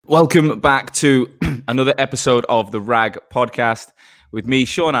Welcome back to another episode of the RAG podcast with me,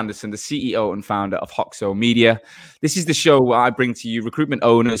 Sean Anderson, the CEO and founder of Hoxo Media. This is the show where I bring to you recruitment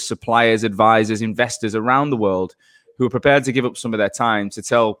owners, suppliers, advisors, investors around the world who are prepared to give up some of their time to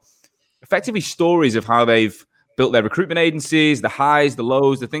tell effectively stories of how they've built their recruitment agencies, the highs, the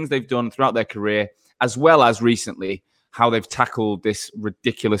lows, the things they've done throughout their career, as well as recently how they've tackled this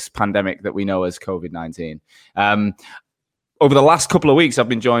ridiculous pandemic that we know as COVID-19. Over the last couple of weeks, I've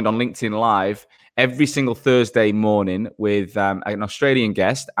been joined on LinkedIn Live every single Thursday morning with an Australian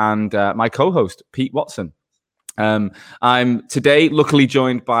guest and my co-host, Pete Watson. I'm today luckily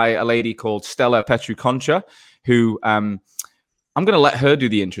joined by a lady called Stella Petrou Concha, who I'm going to let her do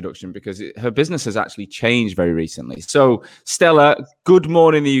the introduction because her business has actually changed very recently. So, Stella, good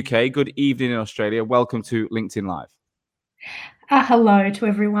morning in the UK, good evening in Australia. Welcome to LinkedIn Live. Hello to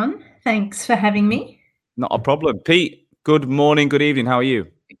everyone. Thanks for having me. Not a problem. Pete, good morning, good evening. How are you?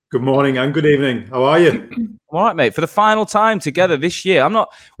 Good morning and good evening. How are you? I'm all right, mate. For the final time together this year. We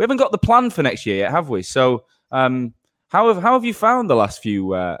haven't got the plan for next year yet, have we? So, how have you found the last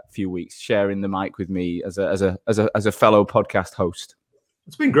few weeks sharing the mic with me as a fellow podcast host?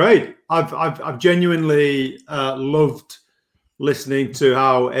 It's been great. I've genuinely loved listening to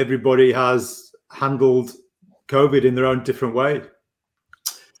how everybody has handled COVID in their own different way.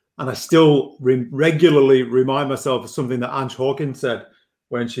 And I still regularly remind myself of something that Ange Hawkins said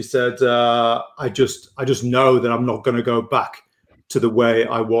when she said, I just know that I'm not going to go back to the way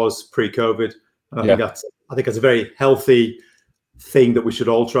I was pre-COVID. And I think that's a very healthy thing that we should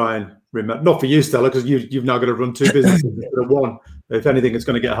all try and remember. Not for you, Stella, because you've now got to run two businesses instead of one. If anything, it's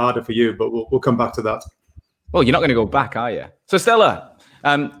going to get harder for you, but we'll come back to that. Well, you're not going to go back, are you? So, Stella,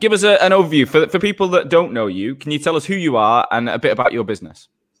 give us an overview. For people that don't know you, can you tell us who you are and a bit about your business?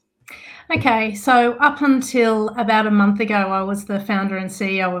 Okay, so up until about a month ago, I was the founder and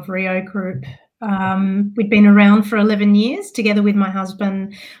CEO of Rio Group. We'd been around for 11 years. Together with my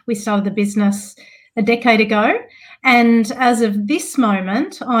husband, we started the business a decade ago. And as of this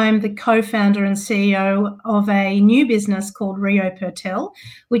moment, I'm the co-founder and CEO of a new business called Rio Pertel,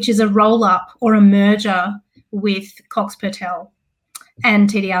 which is a roll-up or a merger with Cox Pertel and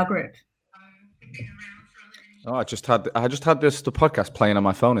TDR Group. Oh, I just had the podcast playing on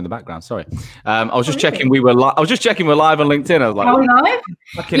my phone in the background. Sorry, I was just checking we were live. I was just checking we're live on LinkedIn. I was like, "Are we live?"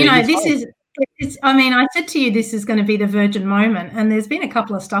 You know, this is. I mean, I said to you, this is going to be the virgin moment, and there's been a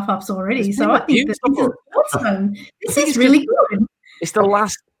couple of stuff ups already. So I think this is awesome. This is really good. It's the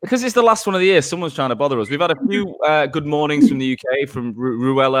last one of the year. Someone's trying to bother us. We've had a few good mornings from the UK, from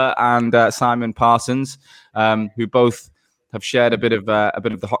Ruella and Simon Parsons, who both have shared a bit of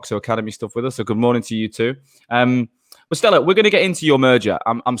the Hoxo Academy stuff with us. So good morning to you too. Well, Stella, we're going to get into your merger.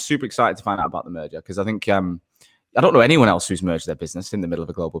 I'm super excited to find out about the merger because I think I don't know anyone else who's merged their business in the middle of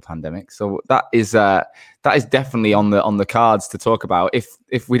a global pandemic. So that is definitely on the cards to talk about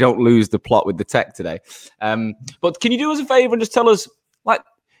if we don't lose the plot with the tech today. But can you do us a favor and just tell us like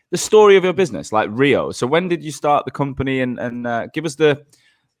the story of your business, like Rio? So when did you start the company and give us the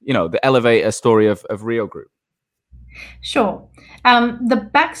elevator story of Rio Group? Sure. The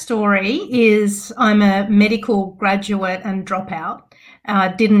backstory is I'm a medical graduate and dropout.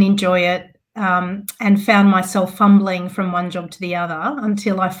 Didn't enjoy it and found myself fumbling from one job to the other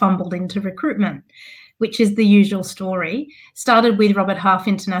until I fumbled into recruitment, which is the usual story. Started with Robert Half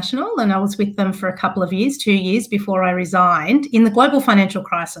International, and I was with them for a couple of years, 2 years before I resigned in the global financial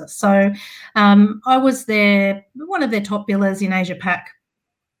crisis. So I was one of their top billers in Asia Pac.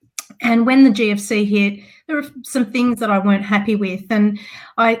 And when the GFC hit, there were some things that I weren't happy with. And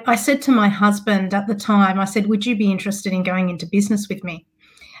I said to my husband at the time, I said, would you be interested in going into business with me?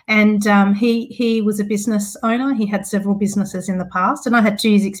 And he was a business owner. He had several businesses in the past. And I had 2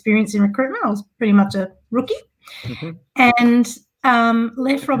 years experience in recruitment. I was pretty much a rookie. And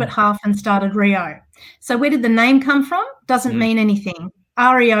left Robert Half and started Rio. So where did the name come from? Doesn't mean anything.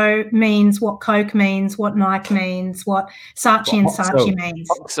 REO means what Coke means, what Nike means, what Saatchi and Saatchi means,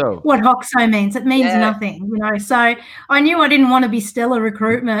 what Hoxo means. It means nothing, you know. So I knew I didn't want to be Stella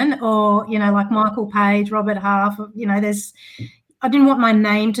Recruitment or, you know, like Michael Page, Robert Half, you know, I didn't want my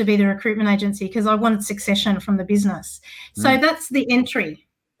name to be the recruitment agency because I wanted succession from the business. So that's the entry.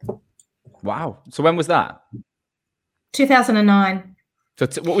 Wow. So when was that? 2009.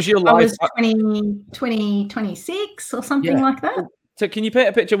 So what was your life? I was 26 or something like that. So can you paint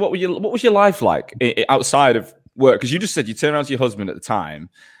a picture? What was your life like outside of work? Because you just said you turned around to your husband at the time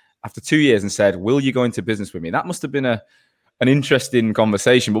after 2 years and said, will you go into business with me? That must have been an interesting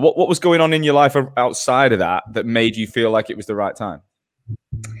conversation. But what was going on in your life outside of that made you feel like it was the right time?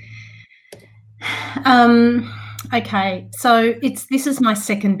 Okay, so this is my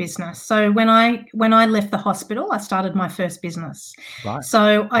second business. So when I left the hospital, I started my first business. Right.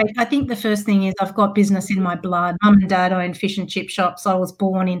 So I think the first thing is I've got business in my blood. Mum and dad owned fish and chip shops. I was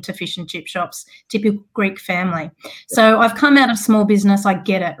born into fish and chip shops, typical Greek family. So I've come out of small business. I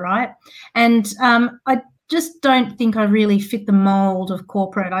get it, right? And I just don't think I really fit the mold of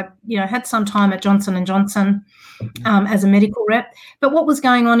corporate. I had some time at Johnson & Johnson as a medical rep. But what was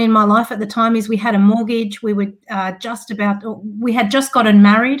going on in my life at the time is we had a mortgage. We were we had just gotten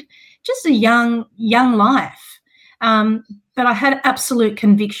married, just a young life. But I had absolute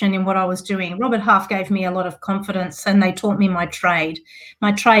conviction in what I was doing. Robert Half gave me a lot of confidence, and they taught me my trade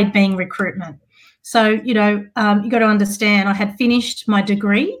being recruitment. So, you got to understand, I had finished my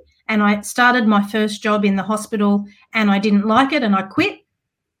degree and I started my first job in the hospital and I didn't like it and I quit.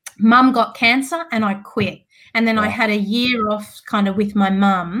 Mum got cancer and I quit. And then I had a year off kind of with my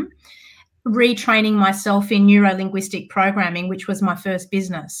mum, retraining myself in neuro-linguistic programming, which was my first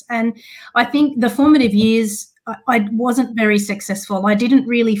business. And I think the formative years, I wasn't very successful. I didn't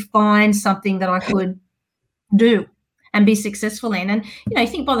really find something that I could do and be successful in. And, I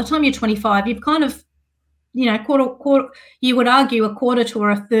think by the time you're 25, you've kind of, quarter, you would argue a quarter to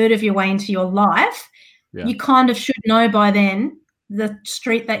or a third of your way into your life, you kind of should know by then the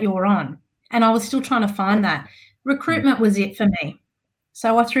street that you're on. And I was still trying to find that. Recruitment was it for me.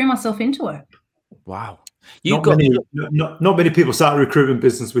 So I threw myself into it. Wow. Not many people start a recruitment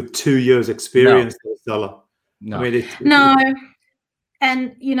business with 2 years experience, Stella. No. I mean, no.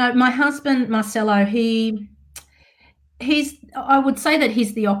 And, my husband, Marcelo, I would say that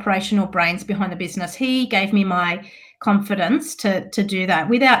he's the operational brains behind the business. He gave me my confidence to do that.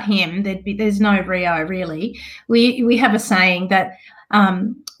 Without him, there's no Rio, really. We have a saying that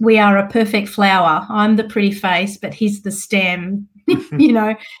we are a perfect flower. I'm the pretty face, but he's the stem,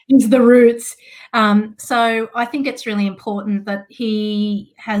 he's the roots. So I think it's really important that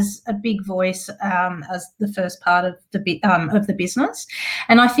he has a big voice as the first part of the business.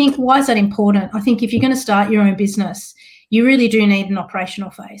 And I think, why is that important? I think if you're going to start your own business, you really do need an operational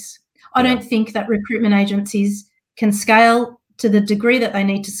face. I don't think that recruitment agencies can scale to the degree that they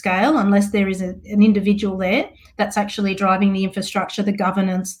need to scale unless there is an individual there that's actually driving the infrastructure, the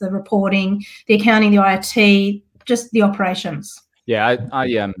governance, the reporting, the accounting, the IT, just the operations. Yeah,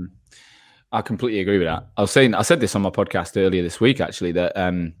 I completely agree with that. I said this on my podcast earlier this week, actually, that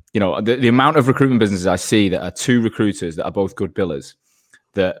the amount of recruitment businesses I see that are two recruiters that are both good billers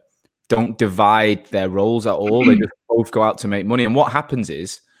that don't divide their roles at all. They just both go out to make money. And what happens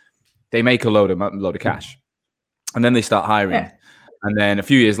is they make a load of cash, and then they start hiring. Yeah. And then a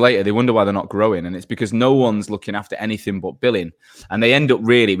few years later, they wonder why they're not growing. And it's because no one's looking after anything but billing. And they end up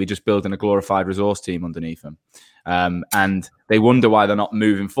really with just building a glorified resource team underneath them. And they wonder why they're not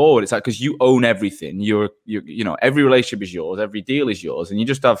moving forward. It's like, because you own everything. Every relationship is yours. Every deal is yours. And you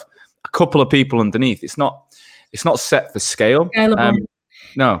just have a couple of people underneath. It's not set for scale.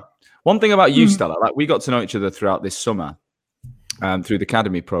 No. One thing about you, Stella, like we got to know each other throughout this summer through the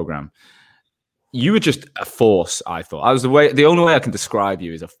Academy program. You were just a force, I thought. The only way I can describe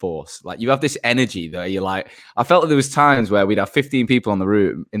you is a force. Like, you have this energy that you're like, I felt that there was times where we'd have 15 people in the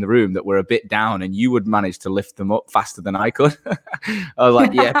room that were a bit down, and you would manage to lift them up faster than I could. I was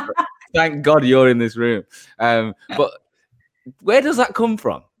like, yeah, thank God you're in this room. But where does that come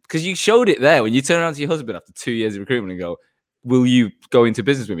from? Because you showed it there when you turn around to your husband after 2 years of recruitment and go, will you go into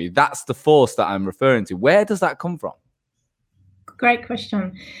business with me? That's the force that I'm referring to. Where does that come from? Great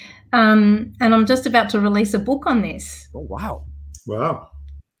question. And I'm just about to release a book on this. Oh, wow. Wow.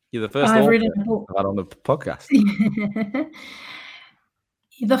 You're the first I've written a book on the podcast.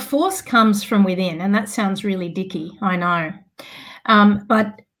 The force comes from within, and that sounds really dicky, I know.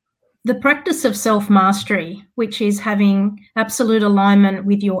 But the practice of self-mastery, which is having absolute alignment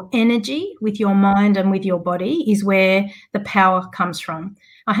with your energy, with your mind, and with your body, is where the power comes from.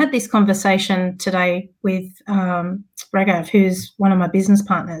 I had this conversation today with Raghav, who's one of my business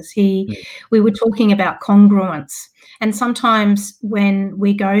partners. We were talking about congruence. And sometimes when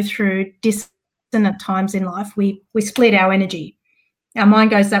we go through dissonant times in life, we split our energy. Our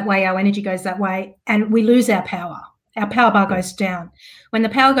mind goes that way, our energy goes that way, and we lose our power. Our power bar goes down. When the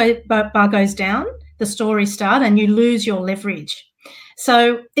power bar goes down, the stories start and you lose your leverage.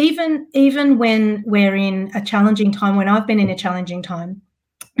 So even when we're in a challenging time, when I've been in a challenging time,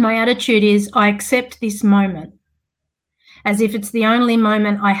 my attitude is I accept this moment as if it's the only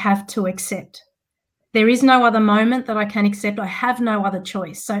moment I have to accept. There is no other moment that I can accept. I have no other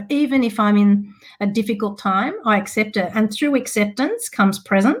choice. So even if I'm in a difficult time, I accept it. And through acceptance comes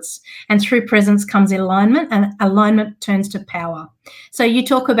presence, and through presence comes alignment, and alignment turns to power. So you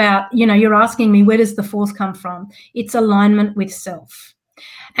talk about, you're asking me, where does the force come from? It's alignment with self.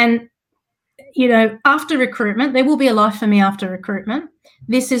 And, after recruitment, there will be a life for me after recruitment.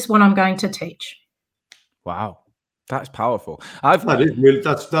 This is what I'm going to teach. Wow. That's powerful.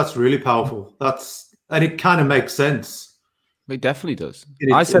 That's really powerful. And it kind of makes sense. It definitely does.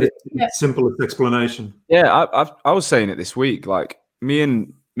 I said it in its simplest explanation. Yeah, I was saying it this week. Like me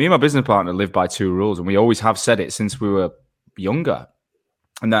and my business partner live by 2 rules, and we always have said it since we were younger.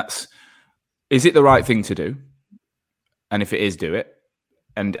 And that's, is it the right thing to do? And if it is, do it.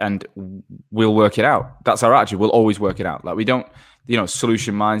 And we'll work it out. That's our attitude. We'll always work it out. Like we don't,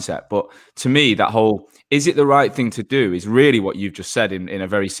 solution mindset. But to me, that whole, is it the right thing to do is really what you've just said in a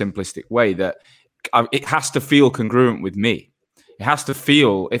very simplistic way, that it has to feel congruent with me. It has to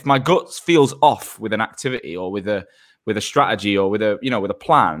feel, if my gut feels off with an activity or with a strategy or with a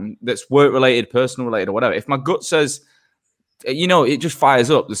plan that's work related, personal related, or whatever. If my gut says, it just fires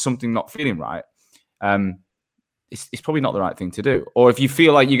up, there's something not feeling right. It's probably not the right thing to do. Or if you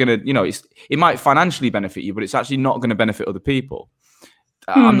feel like you're going to, it might financially benefit you, but it's actually not going to benefit other people.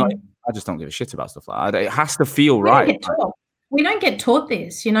 I just don't give a shit about stuff like that. It has to feel right. We don't get taught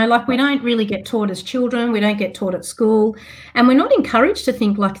this, we don't really get taught as children. We don't get taught at school, and we're not encouraged to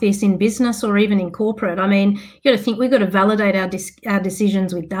think like this in business or even in corporate. I mean, you got to think we've got to validate our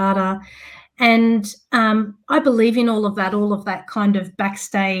decisions with data. And I believe in all of that kind of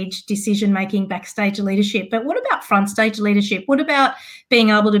backstage decision-making, backstage leadership. But what about front stage leadership? What about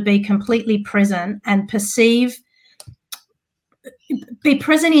being able to be completely present and be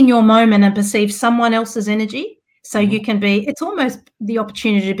present in your moment and perceive someone else's energy? So you can it's almost the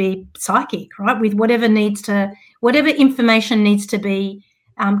opportunity to be psychic, right? With whatever information needs to be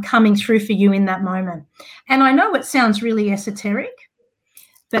coming through for you in that moment. And I know it sounds really esoteric,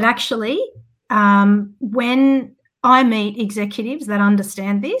 but actually, when I meet executives that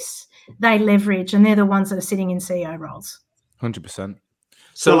understand this, they leverage, and they're the ones that are sitting in CEO roles. 100%.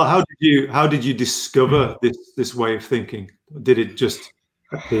 So how did you discover this way of thinking? Did it just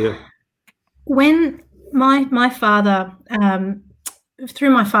appear? When my father, through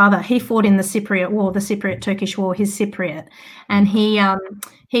my father, he fought in the Cypriot War, the Cypriot-Turkish War. He's Cypriot, and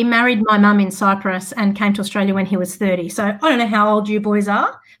he married my mum in Cyprus and came to Australia when he was 30. So I don't know how old you boys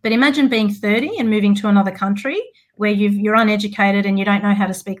are, but imagine being 30 and moving to another country where you're uneducated and you don't know how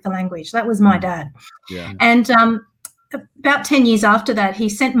to speak the language. That was my dad. Yeah. And about 10 years after that, he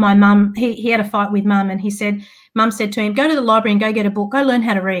sent my mum, he had a fight with mum, and mum said to him, go to the library and go get a book, go learn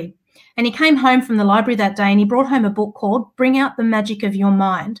how to read. And he came home from the library that day and he brought home a book called Bring Out the Magic of Your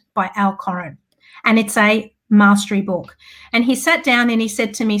Mind by Al Koren. And it's a mastery book. And he sat down and he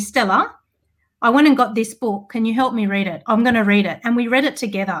said to me, Stella, I went and got this book. Can you help me read it? I'm going to read it. And we read it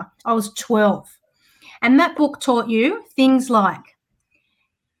together. I was 12. And that book taught you things like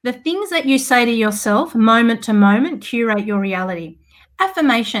the things that you say to yourself moment to moment curate your reality.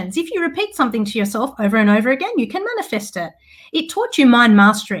 Affirmations. If you repeat something to yourself over and over again, you can manifest it. It taught you mind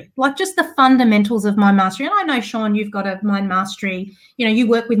mastery, like just the fundamentals of mind mastery. And I know, Sean, you've got a mind mastery, you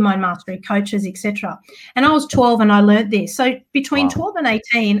work with mind mastery coaches, etc. And I was 12 and I learned this. So between 12 and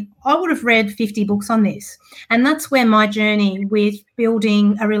 18, I would have read 50 books on this. And that's where my journey with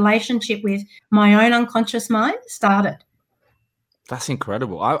building a relationship with my own unconscious mind started. That's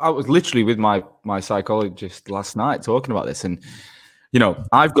incredible. I was literally with my psychologist last night talking about this, and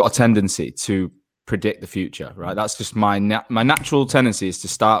I've got a tendency to predict the future, right? That's just my natural tendency is to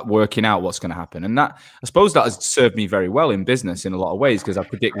start working out what's going to happen, and that, I suppose, that has served me very well in business in a lot of ways, because I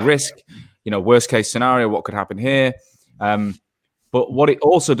predict risk, worst case scenario, what could happen here. But what it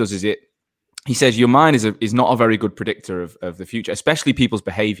also does is he says your mind is not a very good predictor of the future, especially people's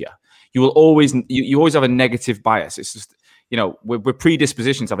behavior. You always have a negative bias. It's just, we're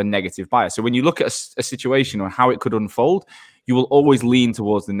predispositioned to have a negative bias. So when you look at a situation or how it could unfold, you will always lean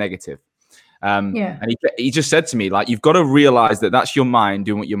towards the negative. And he just said to me, like, you've got to realize that that's your mind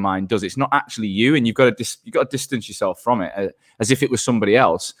doing what your mind does. It's not actually you, and you've got to distance yourself from it as if it was somebody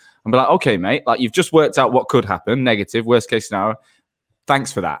else, and be like, okay, mate, like, you've just worked out what could happen, negative, worst case scenario.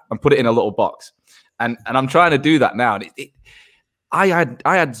 Thanks for that, and put it in a little box. And I'm trying to do that now. And I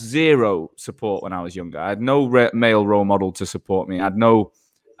had zero support when I was younger. I had no male role model to support me. I had no.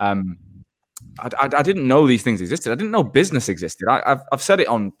 I didn't know these things existed. I didn't know business existed. I've said it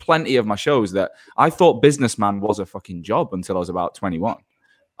on plenty of my shows that I thought businessman was a fucking job until I was about 21.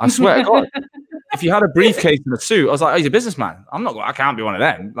 I swear to God. If you had a briefcase and a suit, I was like, oh, he's a businessman. I can't be one of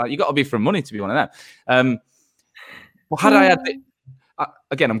them. Like, you got to be from money to be one of them. Well, had I had,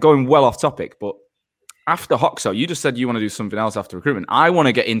 again, I'm going well off topic, but after Hoxo, you just said you want to do something else after recruitment. I want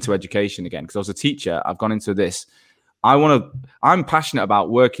to get into education again because I was a teacher. I've gone into this. I'm passionate about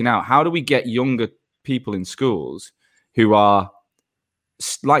working out how do we get younger people in schools who are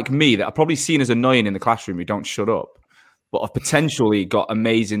like me, that are probably seen as annoying in the classroom, who don't shut up, but have potentially got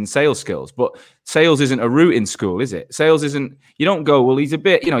amazing sales skills. But sales isn't a route in school, is it? Sales isn't, you don't go, well, he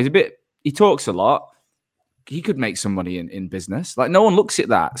talks a lot. He could make some money in business. Like, no one looks at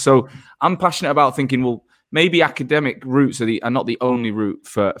that. So I'm passionate about thinking, well, maybe academic routes are not the only route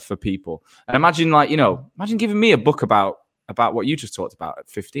for people. And imagine giving me a book about what you just talked about at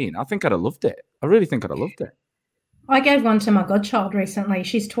 15. I think I'd have loved it. I really think I'd have loved it. I gave one to my godchild recently.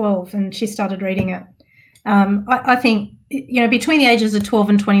 She's 12 and she started reading it. I think, between the ages of 12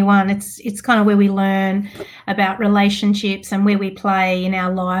 and 21, it's kind of where we learn about relationships and where we play in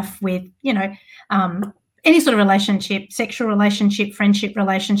our life with, any sort of relationship, sexual relationship, friendship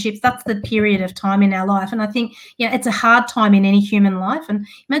relationships. That's the period of time in our life. And I think, it's a hard time in any human life. And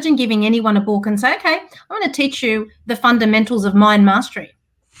imagine giving anyone a book and say, okay, I'm going to teach you the fundamentals of mind mastery.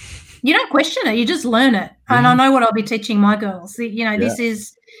 You don't question it, you just learn it. And I know what I'll be teaching my girls. This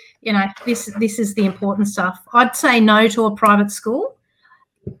is, this is the important stuff. I'd say no to a private school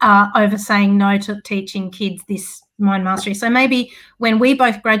over saying no to teaching kids this mind mastery. So maybe when we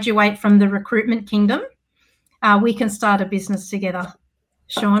both graduate from the recruitment kingdom, we can start a business together.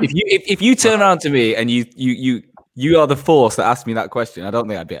 Sean, if you turn around to me and you are the force that asked me that question, I don't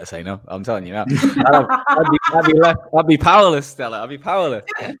think I'd be able to say no. I'm telling you now. I'd be powerless, Stella. I'd be powerless.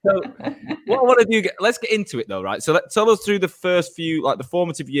 So what I want to do, let's get into it though, right? So tell us through the first few, like the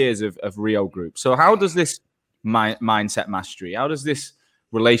formative years of Rio Group. So how does this mindset mastery, how does this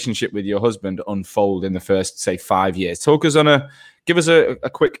relationship with your husband unfold in the first, say, 5 years? Give us a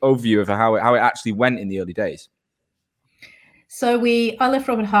quick overview of how it actually went in the early days. So I left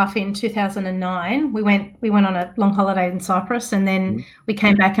Robert Half in 2009. We went on a long holiday in Cyprus, and then we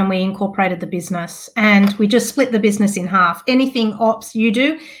came back and we incorporated the business, and we just split the business in half. Anything ops you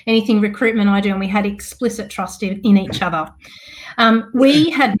do, anything recruitment I do, and we had explicit trust in each other. We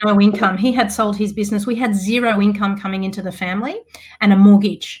had no income. He had sold his business. We had zero income coming into the family and a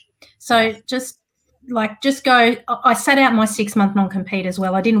mortgage. So I sat out my 6-month non-compete as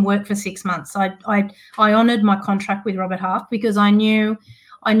well. I didn't work for 6 months. I honoured my contract with Robert Half because I knew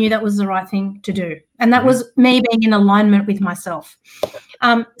that was the right thing to do. And that was me being in alignment with myself.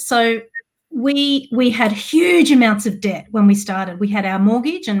 So we had huge amounts of debt when we started. We had our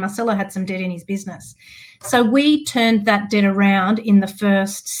mortgage, and Marcelo had some debt in his business. So we turned that debt around in the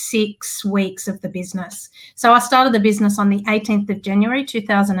first 6 weeks of the business. So I started the business on the 18th of January,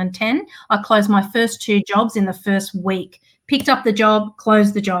 2010. I closed my first 2 jobs in the first week, picked up the job,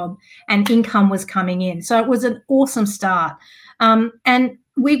 closed the job, and income was coming in. So it was an awesome start. And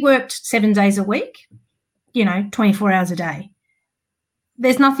we worked 7 days a week, 24 hours a day.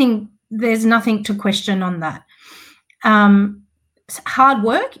 There's nothing to question on that. Hard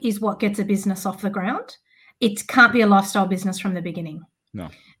work is what gets a business off the ground. It can't be a lifestyle business from the beginning. No.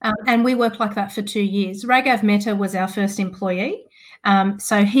 And we worked like that for 2 years. Raghav Mehta was our first employee.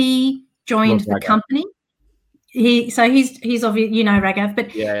 So he joined the company. He's obviously, Raghav, but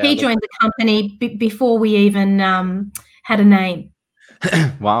he joined the company before we even had a name.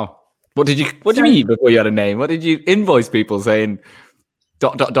 Wow. What do you mean before you had a name? What did you invoice people saying ?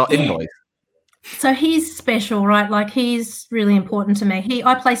 Invoice? So he's special, right? Like, he's really important to me.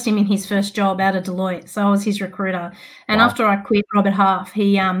 I placed him in his first job out of Deloitte, so I was his recruiter. And after I quit Robert Half,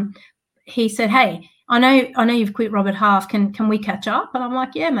 he said, "Hey, I know you've quit Robert Half. Can we catch up?" And I'm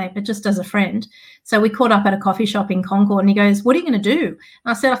like, "Yeah, mate, but just as a friend." So we caught up at a coffee shop in Concord, and he goes, "What are you going to do?" And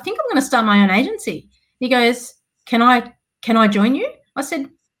I said, "I think I'm going to start my own agency." He goes, "Can I join you?" I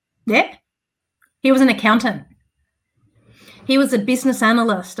said, "Yeah." He was an accountant. He was a business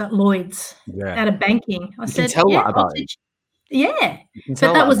analyst at Lloyd's, out of banking. I said, "Yeah, I'll teach." Yeah,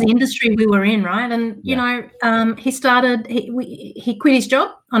 but that was the industry we were in, right? And he started. He quit his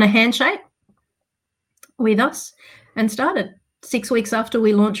job on a handshake with us, and started 6 weeks after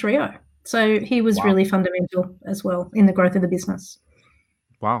we launched Rio. So he was really fundamental as well in the growth of the business.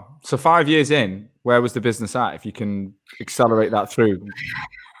 Wow! So 5 years in, where was the business at? If you can accelerate that through.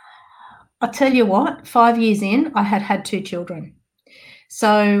 I'll tell you what, 5 years in, I had 2 children.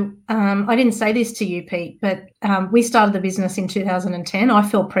 So I didn't say this to you, Pete, but we started the business in 2010. I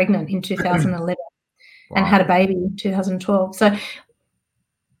fell pregnant in 2011 and had a baby in 2012. So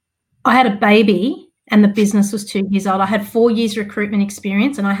I had a baby and the business was 2 years old. I had 4 years recruitment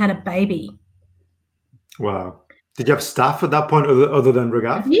experience, and I had a baby. Wow. Did you have staff at that point other than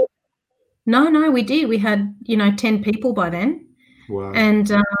Regath? Yeah. No, we did. We had, 10 people by then. Wow.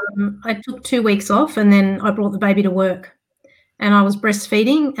 And I took 2 weeks off, and then I brought the baby to work, and I was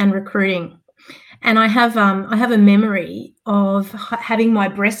breastfeeding and recruiting. And I have a memory of having my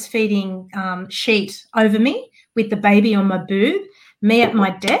breastfeeding sheet over me with the baby on my boob, me at my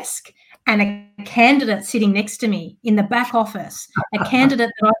desk, and a candidate sitting next to me in the back office, a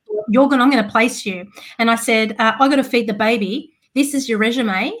candidate that I thought, I'm going to place you. And I said, I got to feed the baby. This is your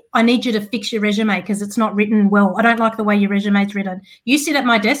resume. I need you to fix your resume because it's not written well. I don't like the way your resume is written. You sit at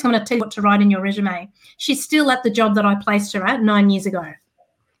my desk. I'm going to tell you what to write in your resume. She's still at the job that I placed her at 9 years ago.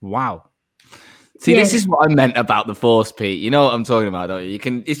 Wow. See, This is what I meant about the force, Pete. You know what I'm talking about, don't you?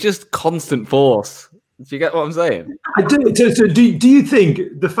 It's just constant force. Do you get what I'm saying? I do. So do you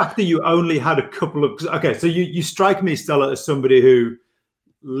think the fact that you only had a couple of... Okay, so you strike me, Stella, as somebody who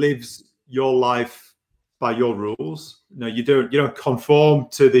lives your life by your rules. You don't conform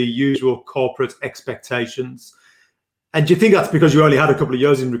to the usual corporate expectations. And do you think that's because you only had a couple of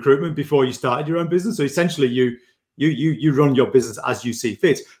years in recruitment before you started your own business? So essentially you run your business as you see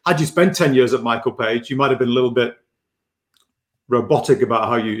fit. Had you spent 10 years at Michael Page, you might have been a little bit robotic about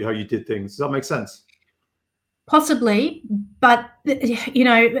how you did things. Does that make sense? Possibly, but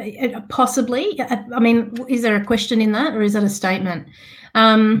possibly. I mean, is there a question in that, or is that a statement?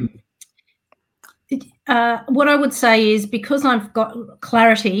 What I would say is, because I've got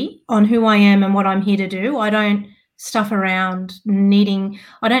clarity on who I am and what I'm here to do, I don't stuff around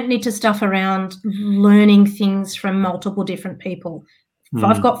I don't need to stuff around learning things from multiple different people. If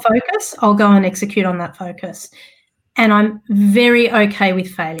I've got focus, I'll go and execute on that focus. And I'm very okay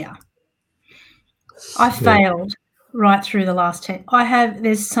with failure. I failed right through the last 10.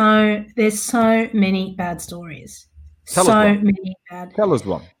 There's so many bad stories. Tell us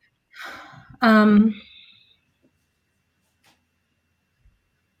one.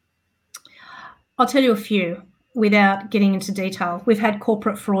 I'll tell you a few without getting into detail. We've had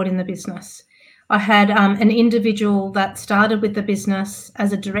corporate fraud in the business. I had an individual that started with the business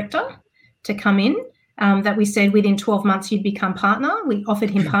as a director to come in, that we said within 12 months you'd become partner. We offered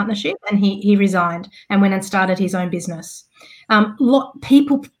him partnership, and he resigned and went and started his own business.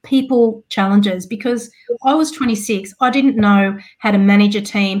 People challenges, because I was 26. I didn't know how to manage a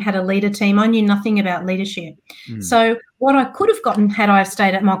team, how to lead a team. I knew nothing about leadership. So what I could have gotten had I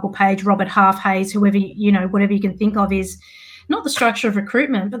stayed at Michael Page, Robert Half, Hayes, whoever, whatever you can think of, is not the structure of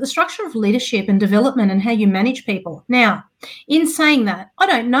recruitment, but the structure of leadership and development and how you manage people. Now, in saying that, I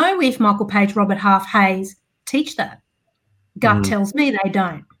don't know if Michael Page, Robert Half, Hayes teach that. Gut tells me they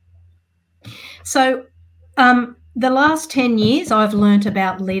don't. So the last 10 years, I've learnt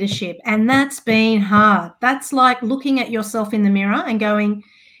about leadership, and that's been hard. That's like looking at yourself in the mirror and going,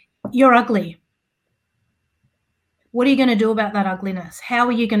 you're ugly. What are you going to do about that ugliness? How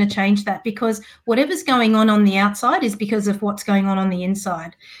are you going to change that? Because whatever's going on the outside is because of what's going on the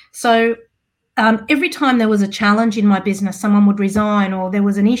inside. So every time there was a challenge in my business, someone would resign or there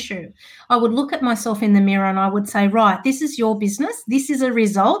was an issue, I would look at myself in the mirror and I would say, right, this is your business. This is a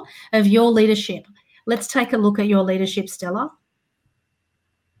result of your leadership. Let's take a look at your leadership, Stella.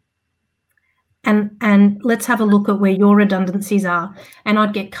 And let's have a look at where your redundancies are. And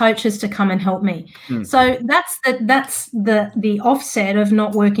I'd get coaches to come and help me. So that's the offset of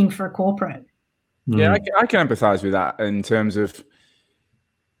not working for a corporate. Yeah, I can empathize with that in terms of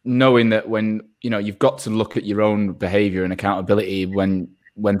knowing that when, you've got to look at your own behavior and accountability when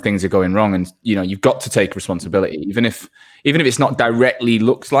things are going wrong, and, you've got to take responsibility, even if it's not directly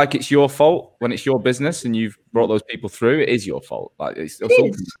looks like it's your fault. When it's your business and you've brought those people through, it is your fault. Like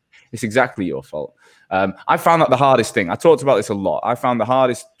it's exactly your fault. I found that the hardest thing. I talked about this a lot. I found the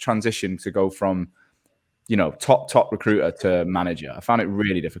hardest transition to go from, top recruiter to manager. I found it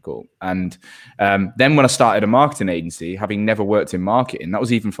really difficult. And then when I started a marketing agency, having never worked in marketing, that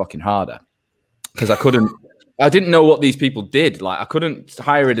was even fucking harder, because I didn't know what these people did. Like, I couldn't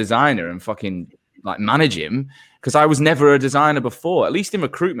hire a designer and fucking like manage him, because I was never a designer before. At least in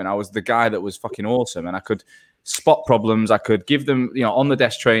recruitment, I was the guy that was fucking awesome, and I could spot problems. I could give them, on the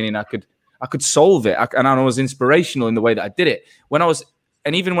desk training. I could solve it. And I was inspirational in the way that I did it.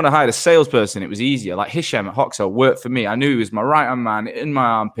 And even when I hired a salesperson, it was easier. Like Hisham at Hoxo worked for me. I knew he was my right-hand man in my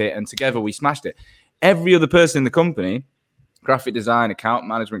armpit, and together we smashed it. Every other person in the company, graphic design, account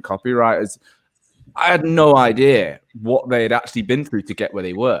management, copywriters, I had no idea what they had actually been through to get where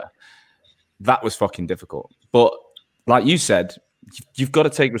they were. That was fucking difficult. But like you said, you've got to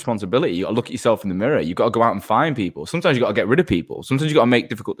take responsibility. You got to look at yourself in the mirror. You've got to go out and find people. Sometimes you got to get rid of people. Sometimes you got to make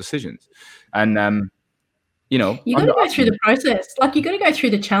difficult decisions. And You know, you got to go through the process. Like, you got to go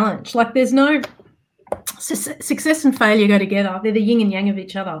through the challenge. Like, there's no success and failure go together. They're the yin and yang of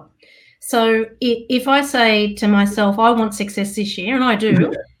each other. So if I say to myself, I want success this year, and I do,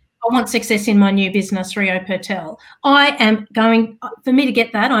 I want success in my new business, Rio Pertel. For me to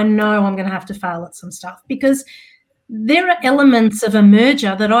get that, I know I'm going to have to fail at some stuff, because there are elements of a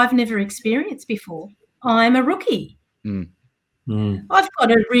merger that I've never experienced before. I'm a rookie. I've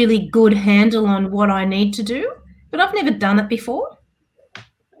got a really good handle on what I need to do, but I've never done it before.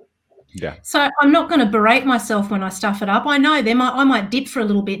 Yeah. So I'm not going to berate myself when I stuff it up. I know I might dip for a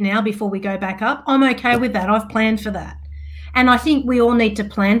little bit now before we go back up. I'm okay with that. I've planned for that. And I think we all need to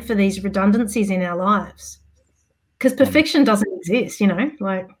plan for these redundancies in our lives, because perfection doesn't exist, you know,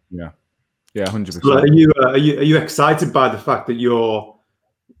 like. Yeah. 100%. So are you excited by the fact that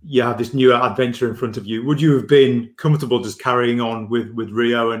you have this new adventure in front of you? Would you have been comfortable just carrying on with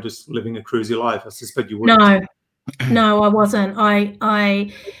Rio and just living a cruisy life? I suspect you wouldn't. No, I wasn't.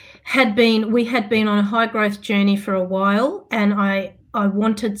 We had been on a high growth journey for a while, and I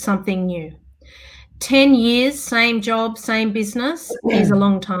wanted something new. 10 years, same job, same business is a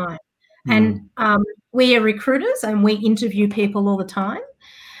long time. And we are recruiters and we interview people all the time.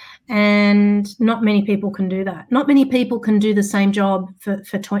 And not many people can do that. Not many people can do the same job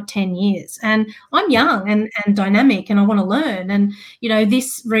for 10 years. And I'm young and dynamic, and I want to learn. And, you know,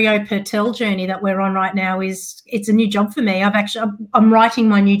 this Rio Pertel journey that we're on right now it's a new job for me. I'm writing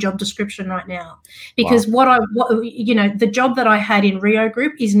my new job description right now, because the job that I had in Rio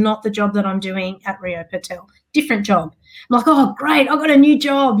Group is not the job that I'm doing at Rio Pertel. Different job. I'm like, oh, great, I got a new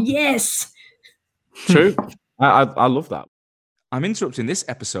job. Yes. True. I love that. I'm interrupting this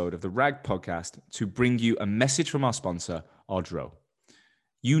episode of the RAG podcast to bring you a message from our sponsor, Odro.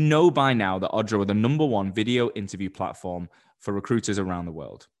 You know by now that Odro are the #1 video interview platform for recruiters around the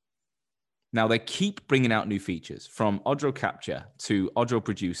world. Now, they keep bringing out new features, from Odro Capture to Odro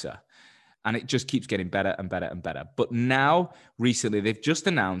Producer, and it just keeps getting better and better and better. But now, recently, they've just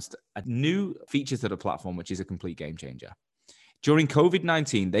announced a new feature to the platform, which is a complete game changer. During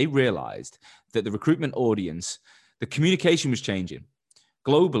COVID-19, they realized that the recruitment audience, the communication was changing.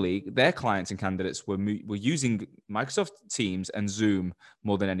 Globally, their clients and candidates were using Microsoft Teams and Zoom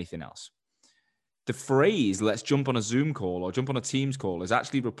more than anything else. The phrase, let's jump on a Zoom call or jump on a Teams call, has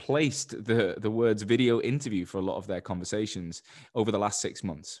actually replaced the words video interview for a lot of their conversations over the last 6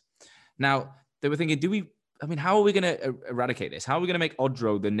 months. Now, they were thinking, how are we going to eradicate this? How are we going to make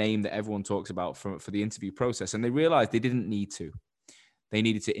Odro the name that everyone talks about for the interview process? And they realized they didn't need to. They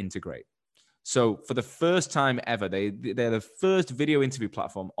needed to integrate. So for the first time ever, they're the first video interview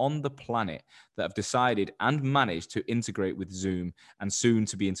platform on the planet that have decided and managed to integrate with Zoom, and soon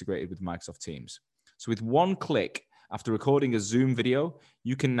to be integrated with Microsoft Teams. So with one click, after recording a Zoom video,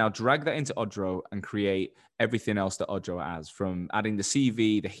 you can now drag that into Odro and create everything else that Odro has, from adding the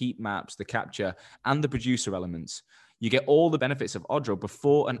CV, the heat maps, the capture, and the producer elements. You get all the benefits of Odro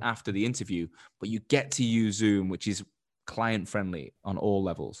before and after the interview, but you get to use Zoom, which is client-friendly on all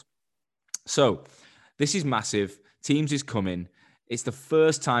levels. So this is massive. Teams is coming. It's the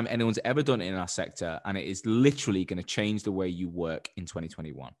first time anyone's ever done it in our sector, and it is literally going to change the way you work in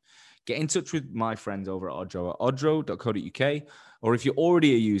 2021. Get in touch with my friends over at Odro at odro.co.uk, or if you're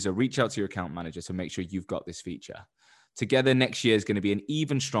already a user, reach out to your account manager to make sure you've got this feature. Together, next year is going to be an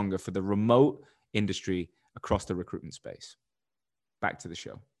even stronger for the remote industry across the recruitment space. Back to the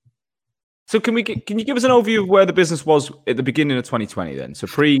show. So can you give us an overview of where the business was at the beginning of 2020 then? So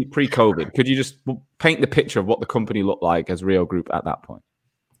pre-COVID, could you just paint the picture of what the company looked like as Rio Group at that point?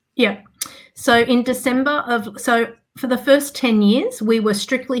 Yeah. So for the first 10 years, we were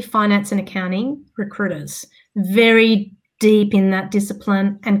strictly finance and accounting recruiters, very deep in that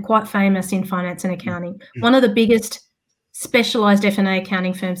discipline and quite famous in finance and accounting. One of the biggest specialised F&A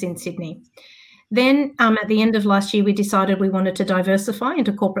accounting firms in Sydney. Then at the end of last year, we decided we wanted to diversify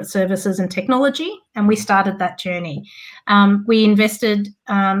into corporate services and technology, and we started that journey. We invested,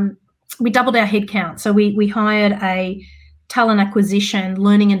 we doubled our headcount. So we hired a talent acquisition,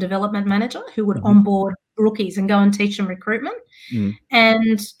 learning and development manager who would onboard rookies and go and teach them recruitment.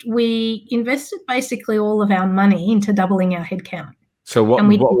 And we invested basically all of our money into doubling our headcount. So what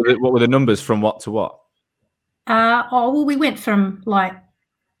were the numbers from what to what? We went from like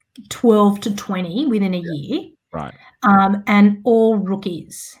 12 to 20 within a year. Right. And all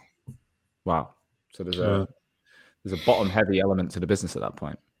rookies. Wow. So there's a bottom heavy element to the business at that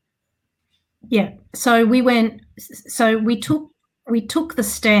point. Yeah. So we took the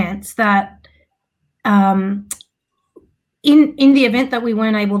stance that in the event that we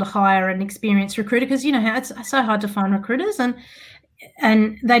weren't able to hire an experienced recruiter, because you know how it's so hard to find recruiters, and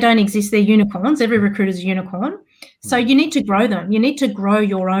and they don't exist. They're unicorns. Every recruiter is a unicorn. So you need to grow them. You need to grow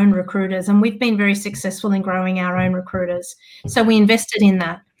your own recruiters. And we've been very successful in growing our own recruiters. So we invested in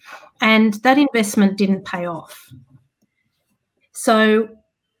that. And that investment didn't pay off. So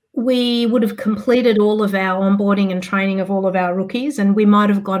we would have completed all of our onboarding and training of all of our rookies, and we might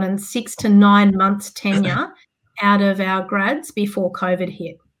have gotten 6 to 9 months tenure out of our grads before COVID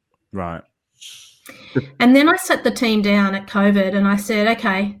hit. Right. And then I sat the team down at COVID and I said,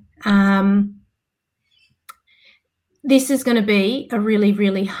 okay, this is going to be a really,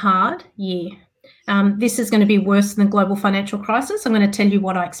 really hard year. This is going to be worse than the global financial crisis. I'm going to tell you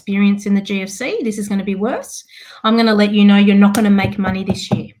what I experienced in the GFC. This is going to be worse. I'm going to let you know you're not going to make money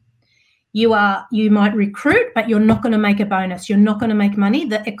this year. You might recruit, but you're not going to make a bonus. You're not going to make money.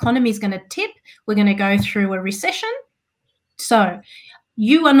 The economy is going to tip. We're going to go through a recession. So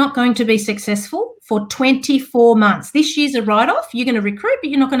you are not going to be successful for 24 months. This year's a write-off. You're going to recruit, but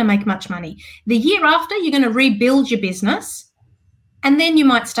you're not going to make much money. The year after, you're going to rebuild your business, and then you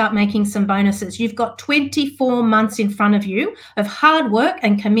might start making some bonuses. You've got 24 months in front of you of hard work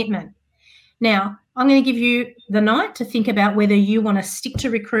and commitment. Now, I'm going to give you the night to think about whether you want to stick to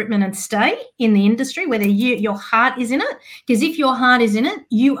recruitment and stay in the industry, whether your heart is in it. Because if your heart is in it,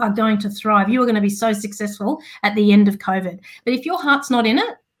 you are going to thrive. You are going to be so successful at the end of COVID. But if your heart's not in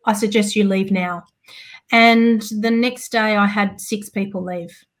it, I suggest you leave now. And the next day I had 6 people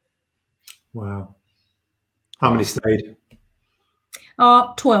leave. Wow. How many stayed?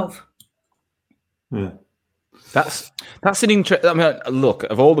 12. Yeah. That's an interesting. I mean, look,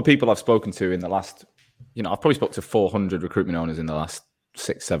 of all the people I've spoken to in the last, I've probably spoken to 400 recruitment owners in the last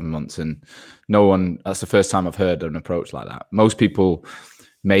 6-7 months, and no one. That's the first time I've heard an approach like that. Most people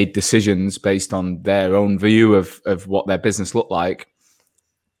made decisions based on their own view of what their business looked like.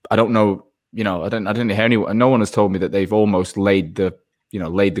 I don't know. I didn't hear anyone. No one has told me that they've almost laid the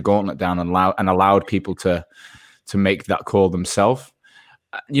gauntlet down and allowed people to make that call themselves.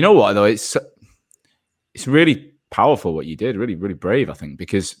 You know what though? It's really powerful what you did. Really, really brave, I think,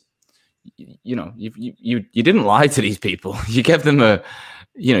 because you didn't lie to these people. You gave them a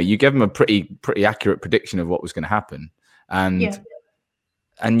pretty accurate prediction of what was going to happen, and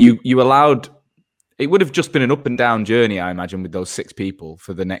you allowed. It would have just been an up and down journey, I imagine, with those 6 people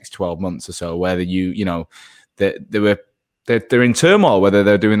for the next 12 months or so, whether they're in turmoil, whether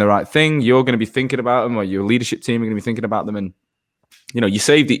they're doing the right thing. You're going to be thinking about them, or your leadership team are going to be thinking about them, and you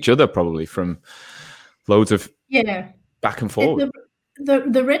saved each other probably from loads of back and forth.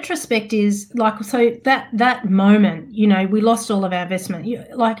 The retrospect is like, so that moment, we lost all of our investment.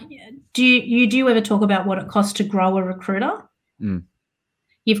 Do you ever talk about what it costs to grow a recruiter? Mm.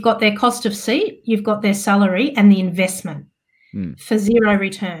 You've got their cost of seat, you've got their salary and the investment for zero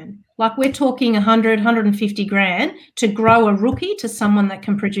return. Like we're talking 100, 150 grand to grow a rookie to someone that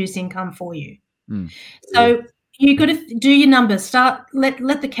can produce income for you. Mm. So you got to do your numbers. Let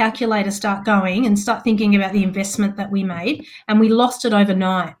the calculator start going and start thinking about the investment that we made, and we lost it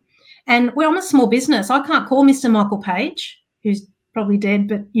overnight. And I'm a small business. I can't call Mr. Michael Page, who's probably dead,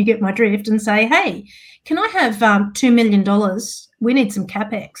 but you get my drift, and say, hey, can I have $2 million? We need some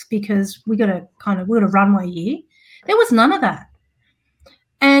CapEx because we got a runway here. There was none of that.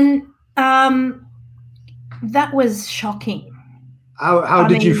 And that was shocking. How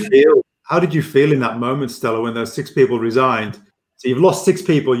did you feel? How did you feel in that moment, Stella, when those 6 people resigned? So you've lost 6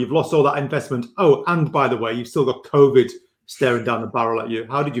 people, you've lost all that investment. Oh, and by the way, you've still got COVID staring down the barrel at you.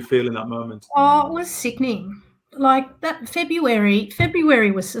 How did you feel in that moment? Oh, it was sickening. Like that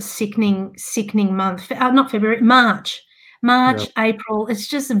February was a sickening month. Not February, March, April. It's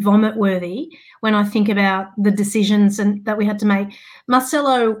just vomit worthy when I think about the decisions that we had to make.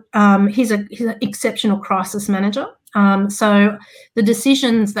 Marcelo, he's an exceptional crisis manager. So the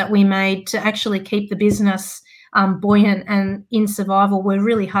decisions that we made to actually keep the business buoyant and in survival were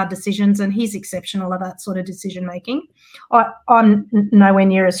really hard decisions, and he's exceptional at that sort of decision making. I'm nowhere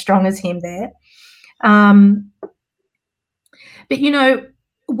near as strong as him there. But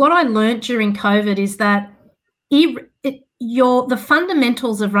what I learned during COVID is that the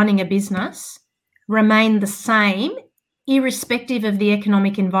fundamentals of running a business remain the same irrespective of the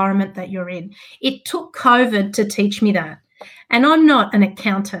economic environment that you're in. It took COVID to teach me that. And I'm not an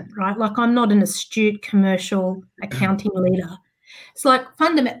accountant, right? Like I'm not an astute commercial accounting leader. It's like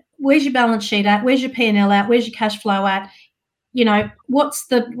where's your balance sheet at? Where's your P&L at? Where's your cash flow at? What's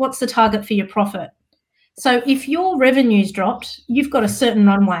the target for your profit? So if your revenue's dropped, you've got a certain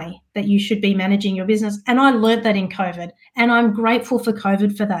runway that you should be managing your business. And I learned that in COVID, and I'm grateful for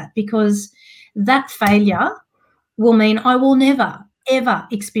COVID for that, because that failure will mean I will never, ever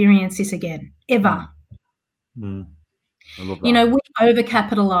experience this again, ever. Mm. I love that. You know, we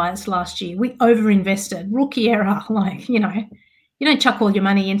overcapitalized last year. We overinvested. Rookie error. Like, you know, you don't chuck all your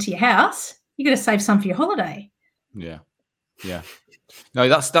money into your house. You got to save some for your holiday. Yeah. Yeah. No,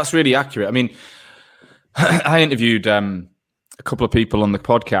 that's really accurate. I mean, I interviewed a couple of people on the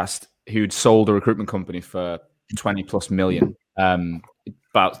podcast who'd sold a recruitment company for 20 plus million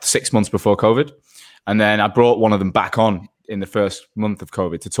about 6 months before COVID. And then I brought one of them back on in the first month of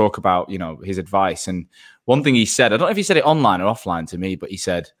COVID to talk about, you know, his advice. And one thing he said, I don't know if he said it online or offline to me, but he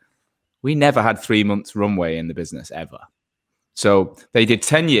said, we never had 3 months runway in the business ever. So they did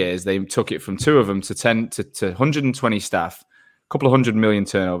 10 years. They took it from two of them to 10 to 120 staff, a couple of 100 million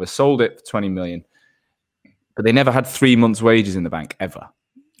turnover, sold it for 20 million. But they never had 3 months' wages in the bank ever.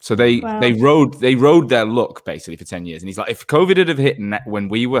 So they rode their luck basically for 10 years. And he's like, if COVID had have hit when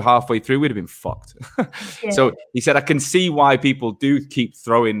we were halfway through, we'd have been fucked. Yeah. So he said, I can see why people do keep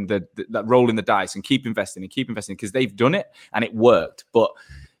throwing that rolling the dice and keep investing because they've done it and it worked. But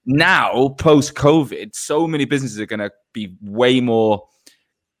now post COVID, so many businesses are going to be way more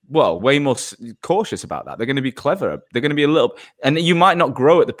cautious about that. They're going to be clever. They're going to be a little, and you might not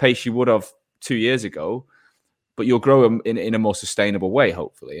grow at the pace you would have 2 years ago, but you'll grow in a more sustainable way,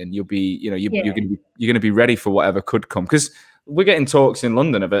 hopefully, and you'll be, you know, you're going to be ready for whatever could come. Because we're getting talks in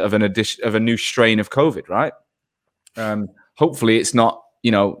London of a new strain of COVID, right? Hopefully, it's not,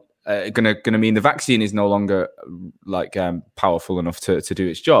 you know, going to mean the vaccine is no longer powerful enough to do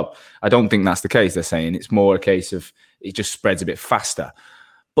its job. I don't think that's the case. They're saying it's more a case of it just spreads a bit faster.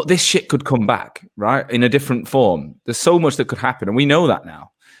 But this shit could come back, right, in a different form. There's so much that could happen, and we know that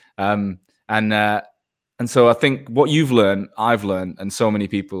now. And so I think what you've learned, I've learned, and so many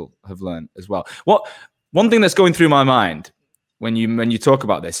people have learned as well. One thing that's going through my mind when you talk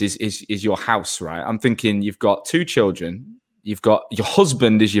about this is your house, right? I'm thinking you've got 2 children, you've got your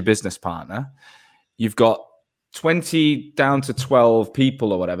husband is your business partner, you've got 20 down to 12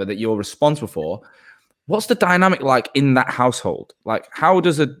 people or whatever that you're responsible for. What's the dynamic like in that household? Like, how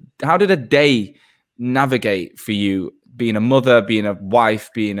did a day navigate for you, being a mother, being a wife,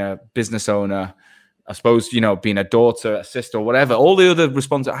 being a business owner? I suppose, you know, being a daughter, a sister, whatever, all the other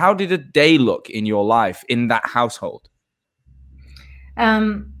responsibilities. How did a day look in your life in that household?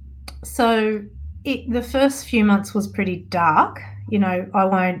 So the first few months was pretty dark. You know, I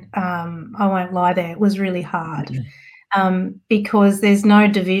won't lie there. It was really hard because there's no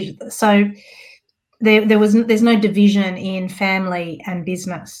division. So there's no division in family and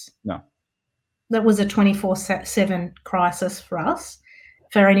business. No. That was a 24/7 crisis for us,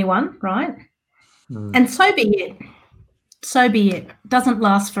 for anyone, right? And so be it. So be it. Doesn't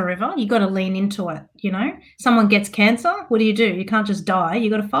last forever. You got to lean into it. You know, someone gets cancer. What do? You can't just die. You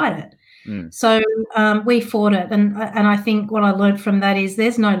got to fight it. So we fought it, and I think what I learned from that is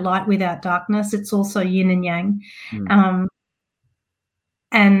there's no light without darkness. It's also yin and yang.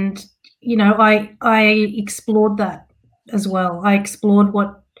 And you know, I explored that as well. I explored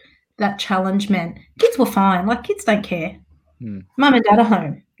what that challenge meant. Kids were fine. Like, kids don't care. Mum and dad are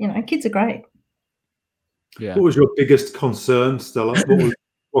home. You know, kids are great. Yeah. What was your biggest concern, Stella?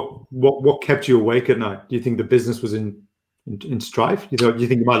 What kept you awake at night? Do you think the business was in strife? Do you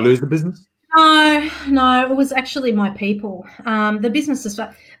think you might lose the business? No, it was actually my people. The business is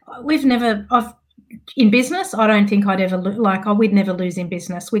in business, I don't think I'd ever we'd never lose in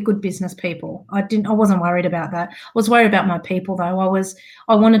business. We're good business people. I wasn't worried about that. I was worried about my people though.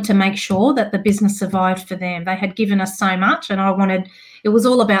 I wanted to make sure that the business survived for them. They had given us so much, and it was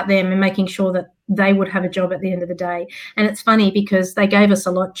all about them and making sure that they would have a job at the end of the day. And it's funny because they gave us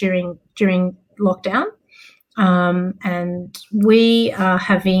a lot during lockdown. And we are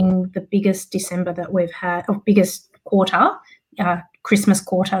having the biggest December that we've had, or biggest quarter, Christmas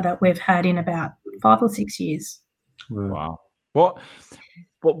quarter that we've had in about 5 or 6 years. Wow. What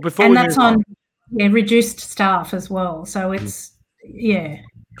before? And that's on reduced staff as well. So it's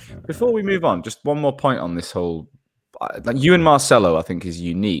Before we move on, just one more point on this whole. Like, you and Marcelo, I think, is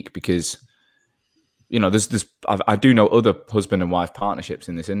unique because, you know, I do know other husband and wife partnerships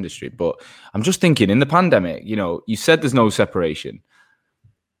in this industry, but I'm just thinking in the pandemic, you know, you said there's no separation,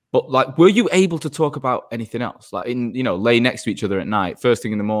 but like, were you able to talk about anything else? Like, lay next to each other at night, first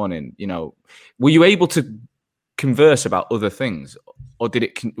thing in the morning, you know, were you able to converse about other things, or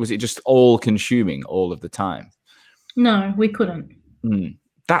was it just all consuming all of the time? No, we couldn't.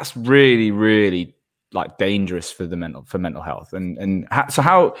 That's really, really like dangerous for mental health. And so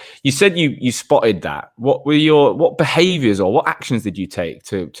how you said you spotted that, what behaviors or what actions did you take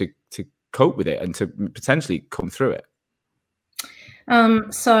to cope with it and to potentially come through it?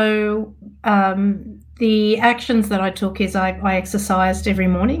 The actions that I took is I exercised every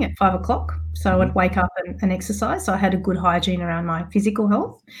morning at 5 o'clock. So I would wake up and exercise. So I had a good hygiene around my physical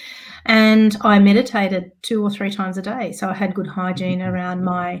health. And I meditated 2 or 3 times a day. So I had good hygiene around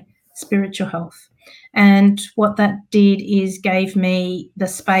my spiritual health. And what that did is gave me the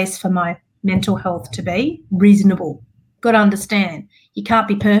space for my mental health to be reasonable. Got to understand, you can't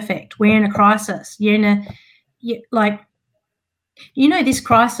be perfect. We're in a crisis. This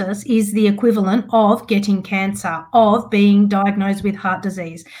crisis is the equivalent of getting cancer, of being diagnosed with heart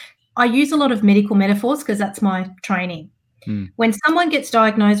disease. I use a lot of medical metaphors because that's my training. When someone gets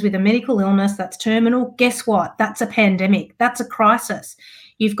diagnosed with a medical illness that's terminal, guess what? That's a pandemic. That's a crisis.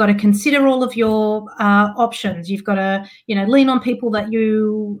 You've got to consider all of your options. You've got to, lean on people that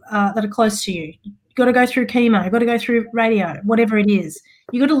that are close to you. You've got to go through chemo. You've got to go through radio, whatever it is.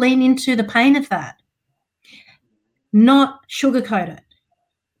 You've got to lean into the pain of that, not sugarcoat it.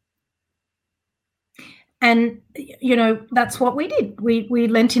 And, that's what we did. We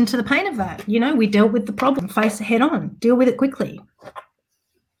lent into the pain of that. We dealt with the problem, face it head on, deal with it quickly.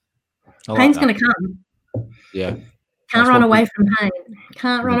 Pain's going to come. Yeah. Can't run away from pain.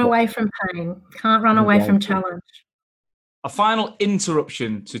 Can't run away from pain. Can't run away from challenge. A final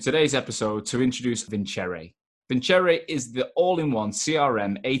interruption to today's episode to introduce Vincere. Vincere is the all-in-one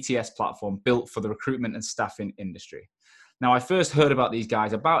CRM ATS platform built for the recruitment and staffing industry. Now, I first heard about these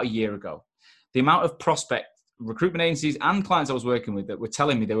guys about a year ago. The amount of prospect recruitment agencies and clients I was working with that were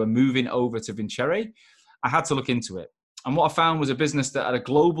telling me they were moving over to Vincere, I had to look into it. And what I found was a business that had a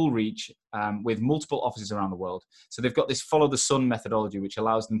global reach with multiple offices around the world. So they've got this follow the sun methodology, which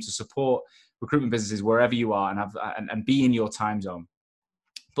allows them to support recruitment businesses wherever you are and be in your time zone.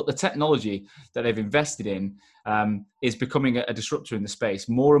 But the technology that they've invested in is becoming a disruptor in the space.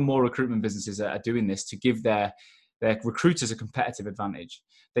 More and more recruitment businesses are doing this to give their recruiters a competitive advantage.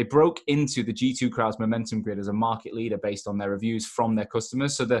 They broke into the G2 Crowd's momentum grid as a market leader based on their reviews from their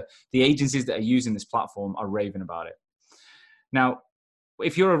customers. So the agencies that are using this platform are raving about it. Now,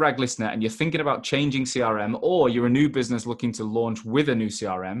 if you're a RAG listener and you're thinking about changing CRM, or you're a new business looking to launch with a new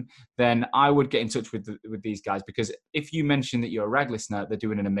CRM, then I would get in touch with these guys, because if you mention that you're a RAG listener, they're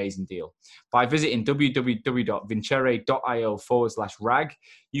doing an amazing deal. By visiting www.vincere.io/RAG,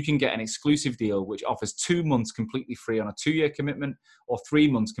 you can get an exclusive deal which offers 2 months completely free on a 2-year commitment, or 3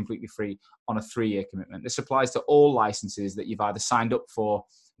 months completely free on a 3-year commitment. This applies to all licenses that you've either signed up for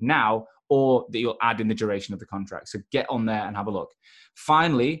now or that you'll add in the duration of the contract. So get on there and have a look.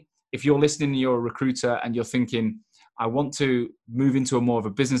 Finally, if you're listening and you're a recruiter and you're thinking, I want to move into a more of a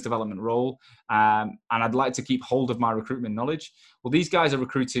business development role, and I'd like to keep hold of my recruitment knowledge. Well, these guys are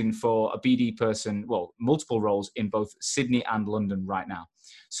recruiting for a BD person, multiple roles in both Sydney and London right now.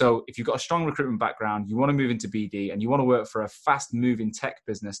 So if you've got a strong recruitment background, you want to move into BD and you want to work for a fast moving tech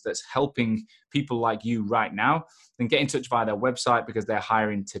business that's helping people like you right now, then get in touch via their website, because they're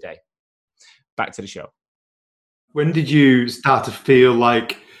hiring today. Back to the show. When did you start to feel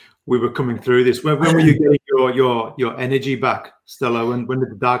like we were coming through this? When were you getting your energy back, Stella? When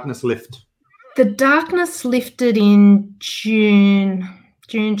did the darkness lift? The darkness lifted in June,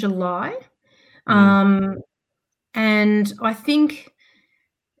 July. And I think,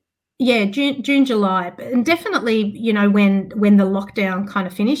 June, July. And definitely, when the lockdown kind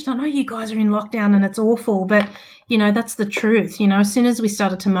of finished, I know you guys are in lockdown and it's awful, but, that's the truth. As soon as we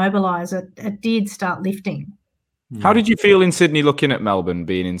started to mobilise, it did start lifting. How did you feel in Sydney looking at Melbourne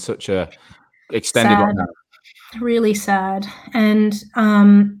being in such a extended lockdown? Really sad. And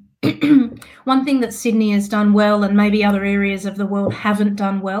one thing that Sydney has done well, and maybe other areas of the world haven't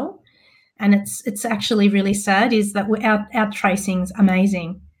done well, and it's actually really sad, is that our tracing's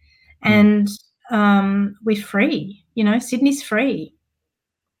amazing. And we're free. Sydney's free.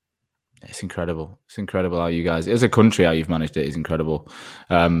 It's incredible. It's incredible how you guys, as a country, how you've managed it is incredible.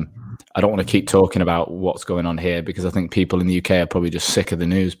 I don't want to keep talking about what's going on here, because I think people in the UK are probably just sick of the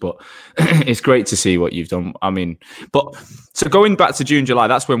news, but it's great to see what you've done. So going back to June, July,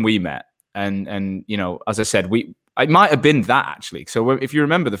 that's when we met. And as I said, it might have been that actually. So if you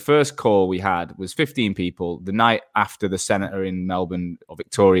remember, the first call we had was 15 people the night after the senator in Melbourne or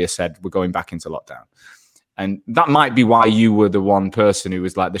Victoria said, we're going back into lockdown. And that might be why you were the one person who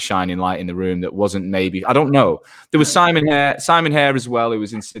was like the shining light in the room that wasn't, maybe, I don't know. There was Simon Hare as well, who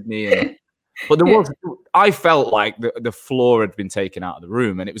was in Sydney. But there was, I felt like the floor had been taken out of the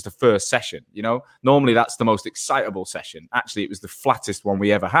room, and it was the first session, Normally that's the most excitable session. Actually, it was the flattest one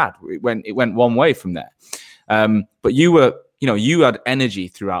we ever had. It went one way from there. But you were, you had energy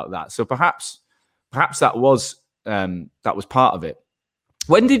throughout that. So perhaps that was part of it.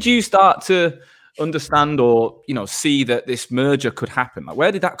 When did you start to understand or, see that this merger could happen? Like,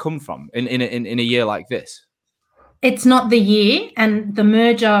 where did that come from in a year like this? It's not the year, and the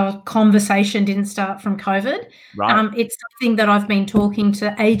merger conversation didn't start from COVID. Right. It's something that I've been talking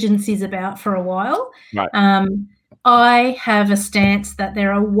to agencies about for a while. Right. I have a stance that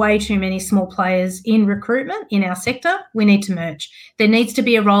there are way too many small players in recruitment in our sector. We need to merge. There needs to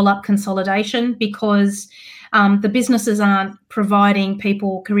be a roll-up consolidation because the businesses aren't providing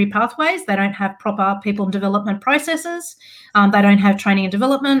people career pathways. They don't have proper people development processes. They don't have training and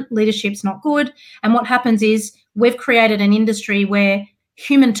development. Leadership's not good. And what happens is we've created an industry where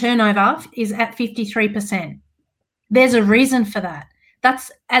human turnover is at 53%. There's a reason for that.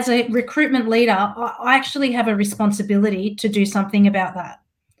 That's, as a recruitment leader, I actually have a responsibility to do something about that.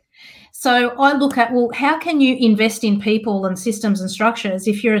 So I look at, well, how can you invest in people and systems and structures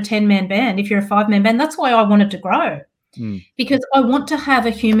if you're a 10-man band, if you're a 5-man band? That's why I wanted to grow. Because I want to have a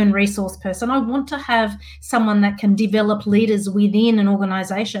human resource person. I want to have someone that can develop leaders within an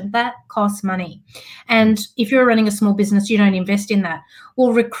organisation. That costs money. And if you're running a small business, you don't invest in that.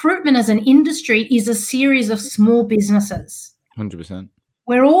 Well, recruitment as an industry is a series of small businesses. 100%.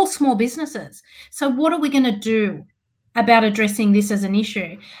 We're all small businesses. So what are we going to do about addressing this as an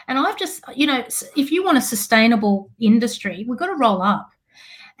issue? And I've just, if you want a sustainable industry, we've got to roll up.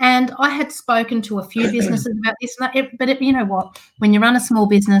 And I had spoken to a few businesses about this, but you know what? When you run a small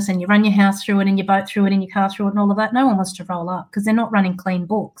business and you run your house through it and your boat through it and your car through it and all of that, no one wants to roll up because they're not running clean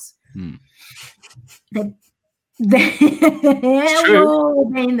books. We've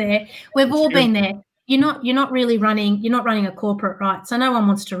all been there. We've all been there. You're not running a corporate, right? So no one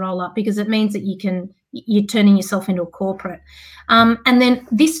wants to roll up because it means that you're turning yourself into a corporate. And then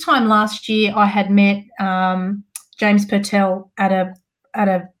this time last year, I had met James Purtell at a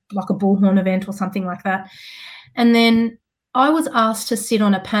like a bullhorn event or something like that. And then I was asked to sit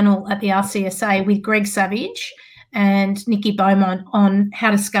on a panel at the RCSA with Greg Savage and Nikki Beaumont on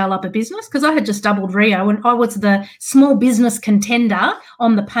how to scale up a business, because I had just doubled Rio and I was the small business contender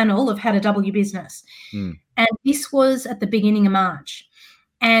on the panel of how to double your business. And this was at the beginning of March.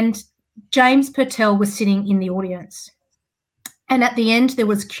 And James Purtell was sitting in the audience. And at the end, there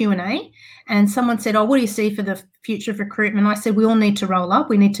was Q&A, and someone said, what do you see for the future of recruitment? I said, we all need to roll up.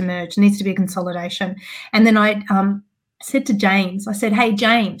 We need to merge. There needs to be a consolidation. And then I said to James, I said, hey,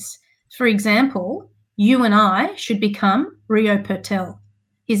 James, for example, you and I should become Rio Purtell.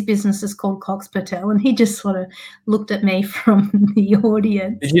 His business is called Cox Purtell. And he just sort of looked at me from the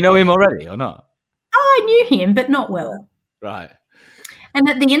audience. Did you know him already or not? Oh, I knew him, but not well. Right. And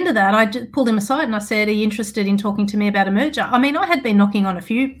at the end of that, I just pulled him aside and I said, are you interested in talking to me about a merger? I mean, I had been knocking on a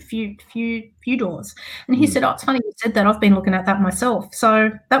few doors. And he said, it's funny you said that. I've been looking at that myself. So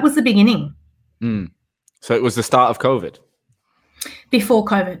that was the beginning. So it was the start of COVID? Before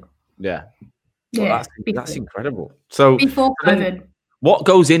COVID. Yeah. Well, that's incredible. So before COVID. What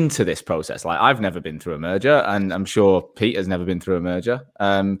goes into this process? Like, I've never been through a merger, and I'm sure Pete has never been through a merger.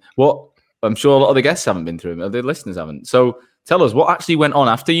 I'm sure a lot of the guests haven't been through it, the listeners haven't. So tell us what actually went on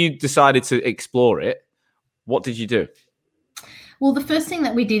after you decided to explore it. What did you do? Well, the first thing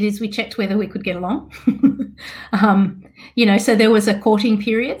that we did is we checked whether we could get along. So there was a courting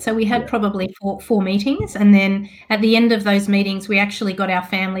period. So we had probably four meetings. And then at the end of those meetings, we actually got our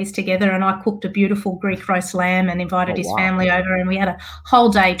families together and I cooked a beautiful Greek roast lamb and invited his family over. And we had a whole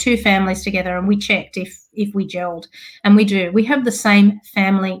day, 2 families together, and we checked if we gelled. And we do. We have the same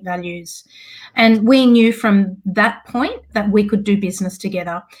family values. And we knew from that point that we could do business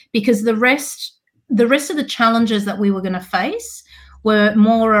together, because the rest of the challenges that we were going to face were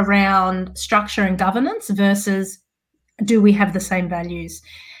more around structure and governance versus do we have the same values.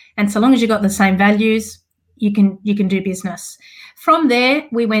 And so long as you got the same values, you can do business. From there,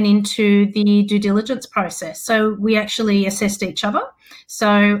 we went into the due diligence process. So we actually assessed each other.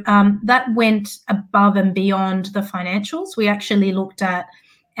 So that went above and beyond the financials. We actually looked at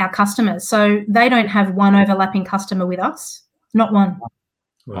our customers. So they don't have one overlapping customer with us, not one.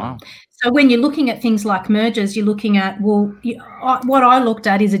 Wow. So when you're looking at things like mergers, you're looking at, what I looked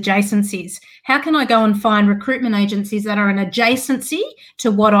at is adjacencies. How can I go and find recruitment agencies that are an adjacency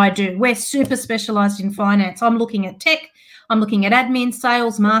to what I do? We're super specialised in finance. I'm looking at tech. I'm looking at admin,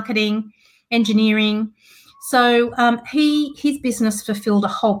 sales, marketing, engineering. So his business fulfilled a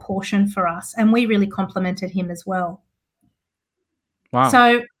whole portion for us, and we really complemented him as well. Wow.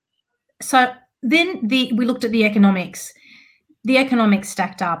 So then we looked at the economics. The economics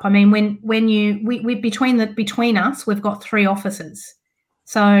stacked up. I mean, we between us, we've got 3 offices.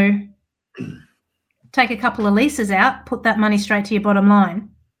 So take a couple of leases out, put that money straight to your bottom line.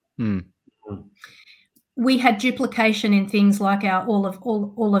 we had duplication in things like all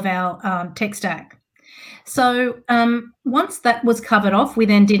of our tech stack. So once that was covered off, we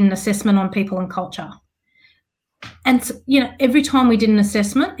then did an assessment on people and culture. And every time we did an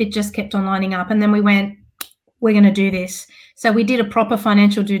assessment, it just kept on lining up. And then we went, we're going to do this. So we did a proper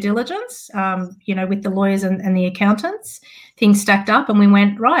financial due diligence, with the lawyers and the accountants. Things stacked up, and we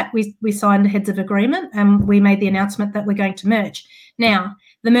went, right, we signed heads of agreement, and we made the announcement that we're going to merge. Now,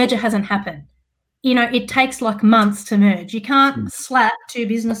 the merger hasn't happened. It takes like months to merge. You can't slap two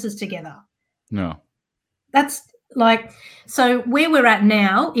businesses together. No. That's so where we're at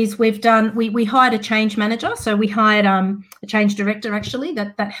now is we hired a change manager. So we hired a change director, actually,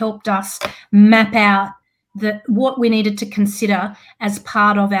 that helped us map out what we needed to consider as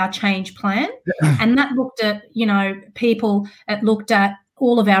part of our change plan. And that looked at, people, it looked at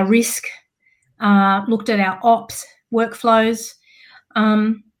all of our risk, looked at our ops workflows.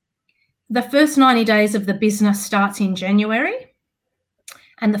 The first 90 days of the business starts in January.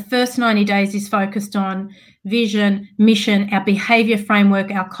 And the first 90 days is focused on vision, mission, our behaviour framework,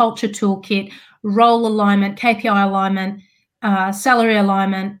 our culture toolkit, role alignment, KPI alignment, salary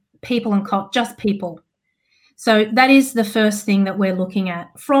alignment, people and just people. So that is the first thing that we're looking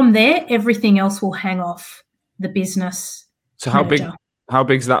at. From there, everything else will hang off the business. So how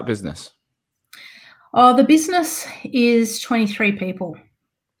big is that business? Oh, the business is 23 people.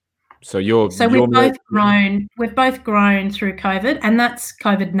 So we've both grown. We've both grown through COVID, and that's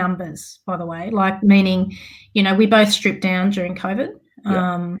COVID numbers, by the way. Meaning, we both stripped down during COVID.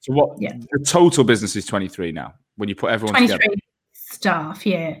 Yeah. So what? Yeah. The total business is 23 now. When you put everyone 23 together. Staff,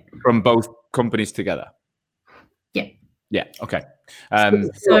 yeah. From both companies together. Yeah. Yeah. Okay.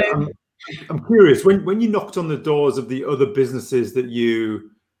 So I'm curious, when you knocked on the doors of the other businesses that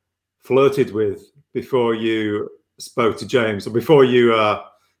you flirted with before you spoke to James, or before you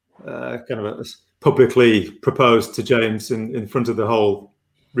kind of publicly proposed to James in front of the whole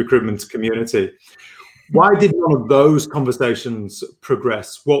recruitment community, why did none of those conversations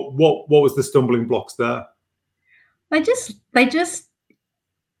progress? What was the stumbling blocks there? They just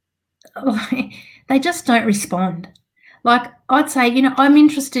don't respond. I'd say, I'm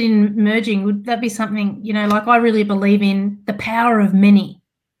interested in merging. Would that be something, I really believe in the power of many.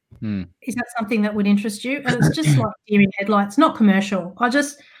 Is that something that would interest you? And it's just like deer in headlights, not commercial.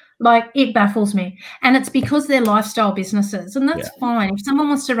 It baffles me. And it's because they're lifestyle businesses, and that's fine. If someone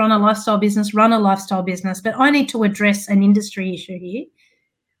wants to run a lifestyle business, run a lifestyle business. But I need to address an industry issue here.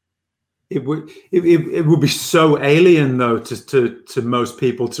 It would be so alien, though, to most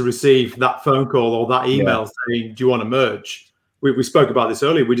people to receive that phone call or that email saying, "Do you want to merge?" We spoke about this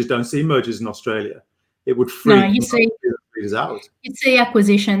earlier. We just don't see mergers in Australia. It would freak us out. You see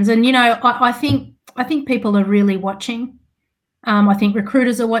acquisitions, and I think people are really watching. I think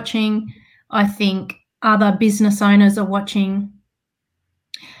recruiters are watching. I think other business owners are watching,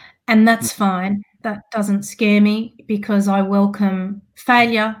 and that's fine. That doesn't scare me because I welcome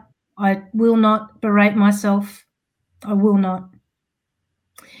failure. I will not berate myself. I will not.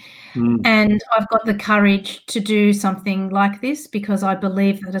 And I've got the courage to do something like this because I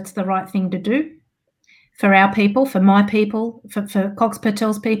believe that it's the right thing to do for our people, for my people, for Cox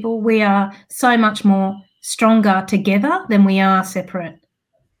Patel's people. We are so much more stronger together than we are separate.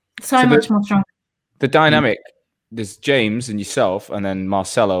 So much more stronger. The dynamic, there's James and yourself, and then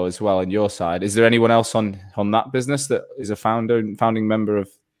Marcelo as well on your side. Is there anyone else on that business that is a founding member of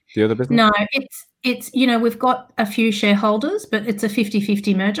the other business? No, it's we've got a few shareholders, but it's a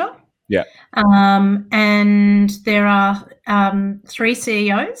 50-50 merger. Yeah. And there are 3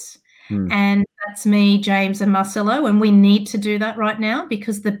 CEOs, and that's me, James, and Marcelo, and we need to do that right now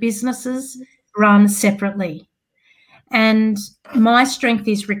because the businesses run separately. And my strength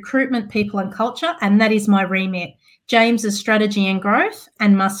is recruitment, people and culture, and that is my remit. James's strategy and growth,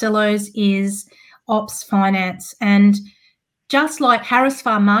 and Marcelo's is ops, finance. And just like Harris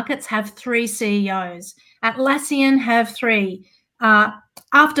Farm Markets have 3 CEOs, Atlassian have 3,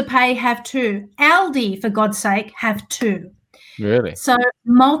 Afterpay have 2, Aldi, for God's sake, have 2. Really? So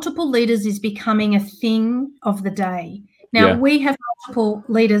multiple leaders is becoming a thing of the day. Now, we have multiple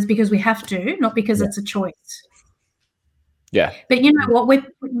leaders because we have to, not because it's a choice. Yeah. But you know what?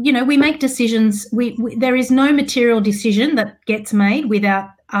 We make decisions. There is no material decision that gets made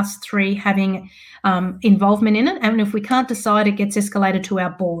without us 3 having involvement in it. And if we can't decide, it gets escalated to our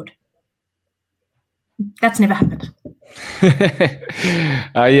board. That's never happened.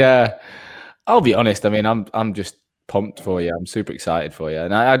 I'll be honest. I mean, I'm just pumped for you. I'm super excited for you,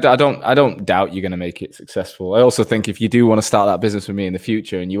 and I don't doubt you're going to make it successful. I also think if you do want to start that business with me in the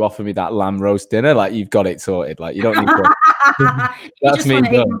future, and you offer me that lamb roast dinner, like you've got it sorted. Like you don't need to. You just want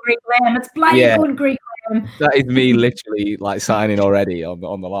to eat Greek lamb. It's bloody good Greek That is me literally like signing already on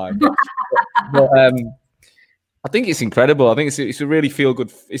the line. But, I think it's incredible. I think it's a really feel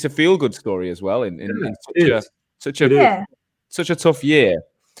good. It's a feel good story as well in such a tough year.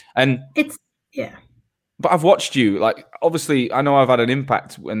 And but I've watched you, like, obviously I know I've had an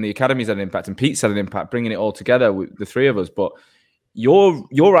impact and the Academy's had an impact and Pete's had an impact bringing it all together with the three of us. But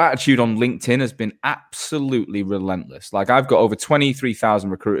your attitude on LinkedIn has been absolutely relentless. Like, I've got over 23,000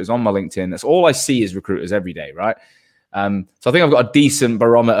 recruiters on my LinkedIn. That's all I see is recruiters every day, right? So I think I've got a decent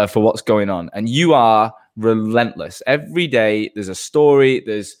barometer for what's going on. And you are relentless. Every day there's a story.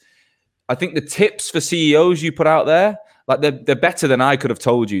 I think the tips for CEOs you put out there, like they're better than I could have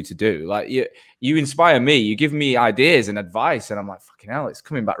told you to do. Like, you inspire me. You give me ideas and advice, and I'm like, fucking hell, it's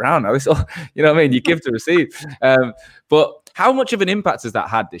coming back round now. It's all, you know what I mean? You give to receive. But how much of an impact has that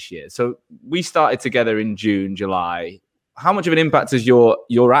had this year? So we started together in June, July. How much of an impact has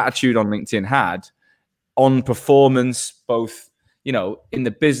your attitude on LinkedIn had on performance, both, you know, in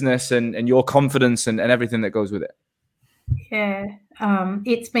the business and your confidence and everything that goes with it? Yeah,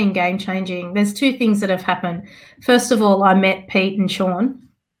 it's been game changing. There's two things that have happened. First of all, I met Pete and Sean.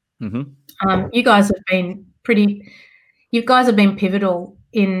 Mm-hmm. You guys have been pivotal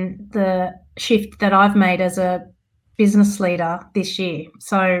in the shift that I've made as a business leader this year.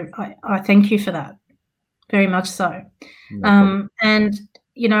 So I thank you for that, very much so. And,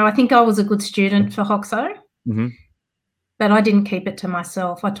 you know, I think I was a good student for Hoxo, but I didn't keep it to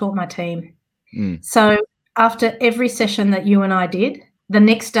myself. I taught my team. So after every session that you and I did, the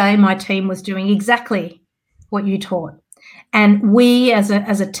next day my team was doing exactly what you taught. And we as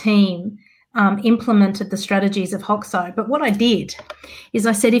a team implemented the strategies of Hoxo. But what I did is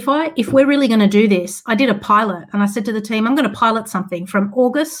I said, if we're really going to do this, I did a pilot, and I said to the team, I'm going to pilot something from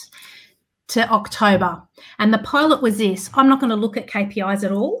August to October. And the pilot was this: I'm not going to look at KPIs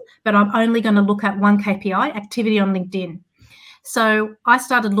at all, but I'm only going to look at one KPI, activity on LinkedIn. So I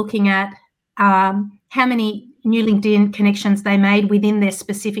started looking at how many new LinkedIn connections they made within their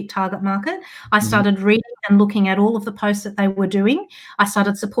specific target market. I started reading and looking at all of the posts that they were doing. I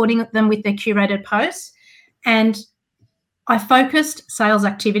started supporting them with their curated posts, and I focused sales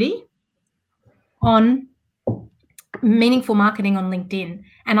activity on meaningful marketing on LinkedIn,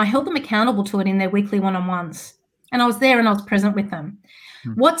 and I held them accountable to it in their weekly one-on-ones. And I was there and I was present with them.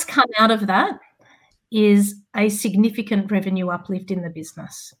 What's come out of that is a significant revenue uplift in the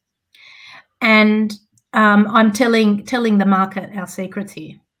business. And I'm telling the market our secrets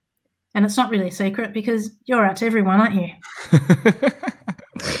here. And it's not really a secret because you're out to everyone, aren't you?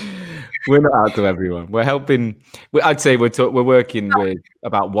 We're not out to everyone. We're helping. I'd say we're working with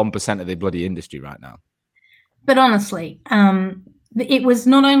about 1% of the bloody industry right now. But honestly, it was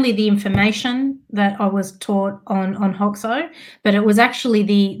not only the information that I was taught on Hoxo, but it was actually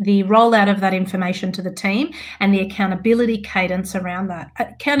the rollout of that information to the team and the accountability cadence around that.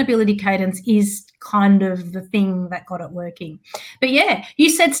 Accountability cadence is kind of the thing that got it working. But yeah, you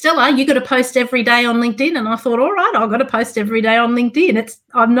said, Stella, you got to post every day on LinkedIn, and I thought, all right, I've got to post every day on LinkedIn.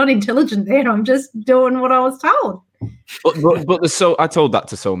 I'm not intelligent there. I'm just doing what I was told. But I told that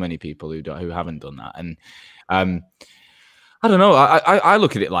to so many people who haven't done that, and I don't know. I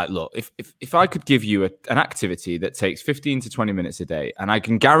look at it like, look, if I could give you an activity that takes 15 to 20 minutes a day, and I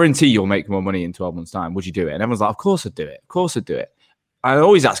can guarantee you'll make more money in 12 months' time, would you do it? And everyone's like, of course I'd do it. Of course I'd do it. I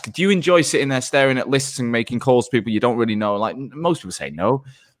always ask, do you enjoy sitting there staring at lists and making calls to people you don't really know? Like, most people say no.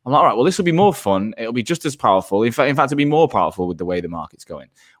 I'm like, all right, well, this will be more fun. It'll be just as powerful. In fact, it'll be more powerful with the way the market's going.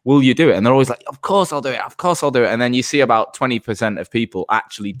 Will you do it? And they're always like, of course I'll do it. Of course I'll do it. And then you see about 20% of people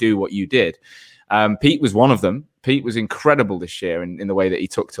actually do what you did. Pete was one of them. Pete was incredible this year in the way that he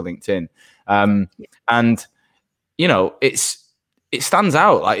took to LinkedIn. And, you know, it stands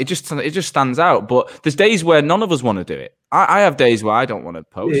out. Like, it just stands out. But there's days where none of us want to do it. I have days where I don't want to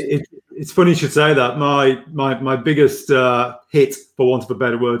post. It's funny you should say that. My biggest hit, for want of a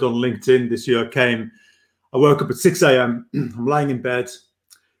better word, on LinkedIn this year came. I woke up at 6 a.m. I'm laying in bed,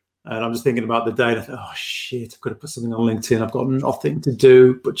 and I'm just thinking about the day. And I thought, oh shit, I've got to put something on LinkedIn. I've got nothing to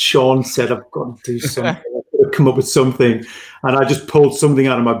do. But Sean said I've got to do something. I've got to come up with something, and I just pulled something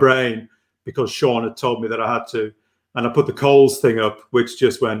out of my brain because Sean had told me that I had to, and I put the Coles thing up, which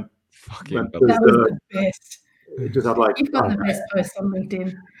just went. That was the best. It just had like, you've got the best post on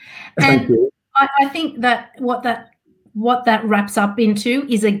LinkedIn, and I think that what that wraps up into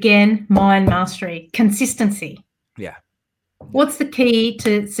is, again, mind mastery, consistency. Yeah. What's the key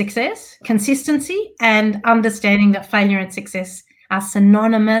to success? Consistency and understanding that failure and success are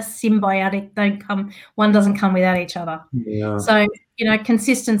synonymous, symbiotic. One doesn't come without each other. Yeah. So, you know,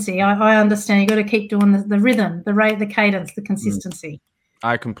 consistency. I understand. You got to keep doing the rhythm, the rate, the cadence, the consistency.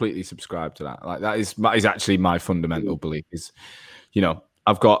 I completely subscribe to that. Like that is actually my fundamental belief. Is, you know,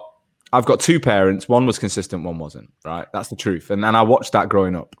 I've got two parents. One was consistent, one wasn't. Right, that's the truth. And I watched that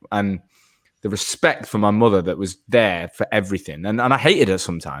growing up, and the respect for my mother that was there for everything. And I hated her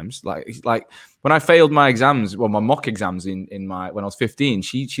sometimes. Like when I failed my exams, well, my mock exams when I was 15,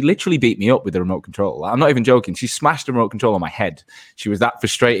 she literally beat me up with the remote control. Like, I'm not even joking. She smashed the remote control on my head. She was that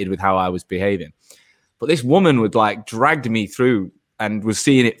frustrated with how I was behaving. But this woman would like dragged me through and was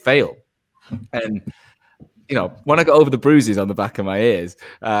seeing it fail. And, you know, when I got over the bruises on the back of my ears,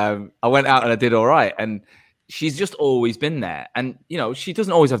 I went out and I did all right. And she's just always been there. And, you know, she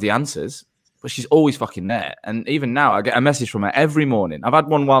doesn't always have the answers, but she's always fucking there. And even now, I get a message from her every morning. I've had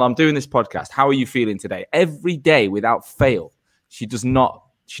one while I'm doing this podcast. How are you feeling today? Every day without fail. She doesn't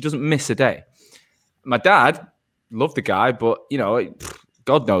miss a day. My dad, love the guy, but, you know,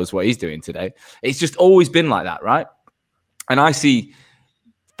 God knows what he's doing today. It's just always been like that, right? And I see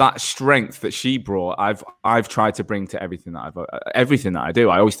that strength that she brought. I've tried to bring to everything that I do.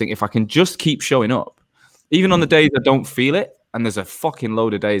 I always think if I can just keep showing up, even on the days I don't feel it, and there's a fucking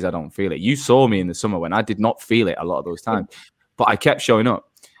load of days I don't feel it. You saw me in the summer when I did not feel it a lot of those times, but I kept showing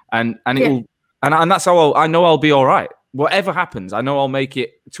up, and that's how I know I'll be all right. Whatever happens, I know I'll make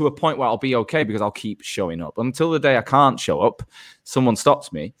it to a point where I'll be okay because I'll keep showing up until the day I can't show up. Someone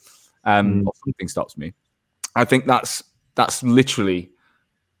stops me, or something stops me. I think that's literally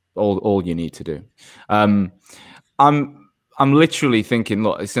all you need to do. I'm literally thinking,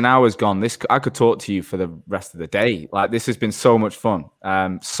 look, it's an hour's gone. I could talk to you for the rest of the day. Like, this has been so much fun.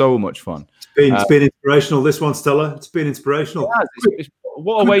 So much fun. It's been inspirational, this one, Stella. It's been inspirational.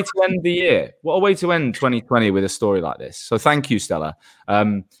 What a way to end the year. What a way to end 2020 with a story like this. So thank you, Stella.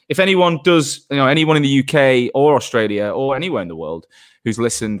 If anyone does, you know, anyone in the UK or Australia or anywhere in the world who's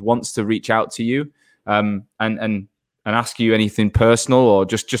listened wants to reach out to you and ask you anything personal or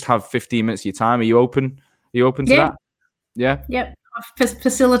just have 15 minutes of your time, are you open? Are you open to that? Yeah. Yep. I've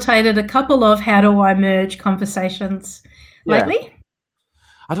facilitated a couple of how do I merge conversations lately.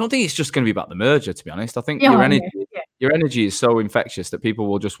 I don't think it's just going to be about the merger, to be honest. I think your energy is so infectious that people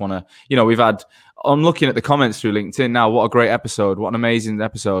will just want to, you know, I'm looking at the comments through LinkedIn now. What a great episode. What an amazing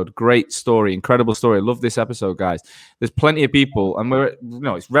episode. Great story. Incredible story. Love this episode, guys. There's plenty of people, and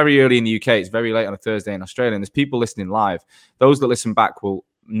it's very early in the UK. It's very late on a Thursday in Australia, and there's people listening live. Those that listen back will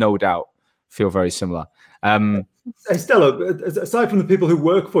no doubt feel very similar. Hey, Stella, aside from the people who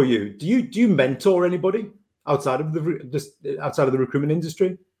work for you, do you mentor anybody outside of the recruitment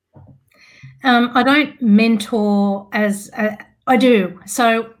industry? I don't mentor I do.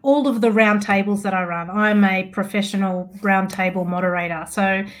 So all of the roundtables that I run, I'm a professional roundtable moderator.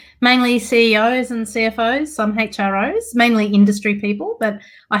 So mainly CEOs and CFOs, some HROs, mainly industry people, but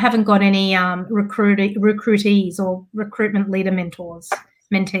I haven't got any recruitees or recruitment leader mentees.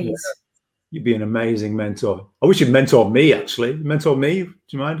 Yeah. You'd be an amazing mentor. I wish you'd mentor me, actually. Mentor me, do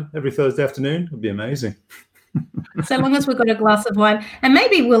you mind? Every Thursday afternoon. It'd be amazing. So long as we've got a glass of wine. And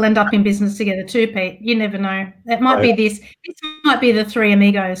maybe we'll end up in business together too, Pete. You never know. It might be this. This might be the three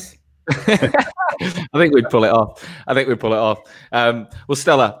amigos. I think we'd pull it off. Well,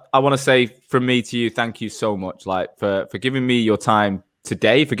 Stella, I want to say from me to you, thank you so much, like for giving me your time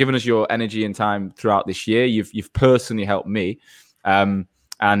today, for giving us your energy and time throughout this year. You've personally helped me. I'm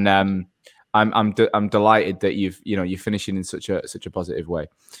delighted that you're finishing in such a positive way.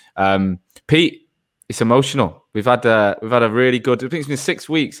 Pete, it's emotional. We've had a really good. I think it's been 6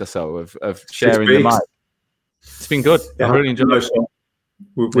 weeks or so of sharing the mic. It's been good. Yeah, I really enjoyed it.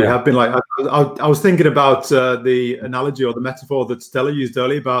 We have been like I was thinking about the analogy or the metaphor that Stella used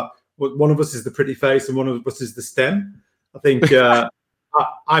earlier about one of us is the pretty face and one of us is the stem. I think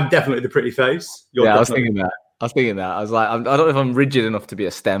I'm definitely the pretty face. I was thinking that. I was like, I don't know if I'm rigid enough to be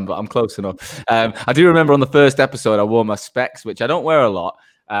a stem, but I'm close enough. I do remember on the first episode, I wore my specs, which I don't wear a lot.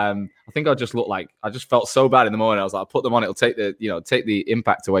 I think I just felt so bad in the morning. I was like, I'll put them on. It'll take the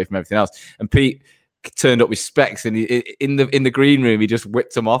impact away from everything else. And Pete turned up with specs, and in the green room, he just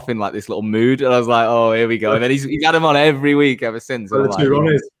whipped them off in like this little mood. And I was like, oh, here we go. And then he's had them on every week ever since. Well,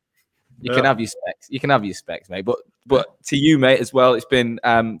 you can have your specs. You can have your specs, mate. But to you, mate, as well. It's been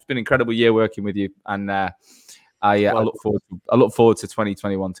an incredible year working with you, and I look forward to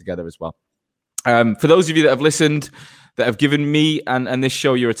 2021 together as well. For those of you that have listened, that have given me and this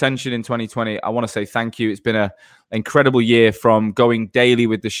show your attention in 2020, I want to say thank you. It's been an incredible year from going daily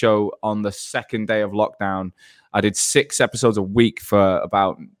with the show on the second day of lockdown. I did 6 episodes a week for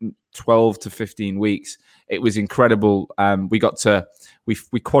about 12 to 15 weeks. It was incredible. We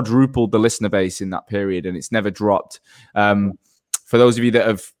quadrupled the listener base in that period, and it's never dropped. For those of you that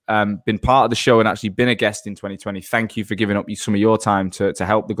have been part of the show and actually been a guest in 2020, thank you for giving up some of your time to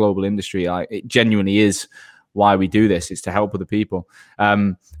help the global industry. It genuinely is why we do this. It's to help other people.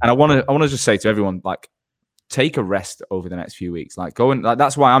 And I want to just say to everyone, like, take a rest over the next few weeks. Like, go and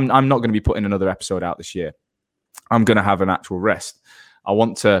that's why I'm not going to be putting another episode out this year. I'm going to have an actual rest. I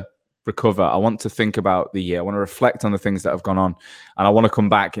want to recover. I want to think about the year. I want to reflect on the things that have gone on, and I want to come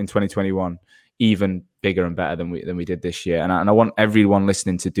back in 2021 even bigger and better than we did this year. And I want everyone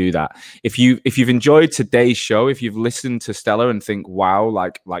listening to do that. If you've enjoyed today's show, if you've listened to Stella and think, wow,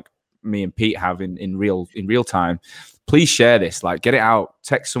 like me and Pete have in real time, please share this. Like, get it out.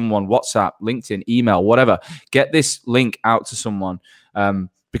 Text someone, WhatsApp, LinkedIn, email, whatever. Get this link out to someone,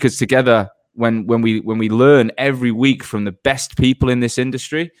 because together, when we learn every week from the best people in this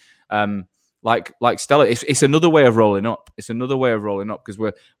industry, like Stella, it's another way of rolling up. It's another way of rolling up,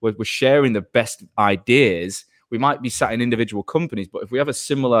 because we're sharing the best ideas. We might be sat in individual companies, but if we have a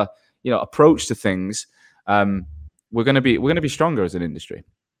similar approach to things, we're gonna be stronger as an industry.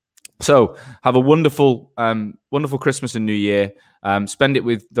 So have a wonderful Christmas and New Year. Spend it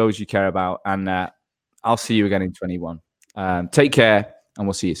with those you care about, and I'll see you again in 21. Take care, and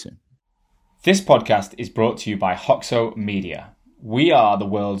we'll see you soon. This podcast is brought to you by Hoxo Media. We are the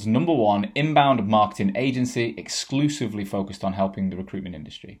world's #1 inbound marketing agency, exclusively focused on helping the recruitment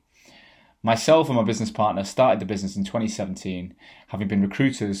industry. Myself and my business partner started the business in 2017, having been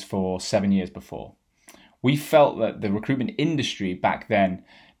recruiters for 7 years before. We felt that the recruitment industry back then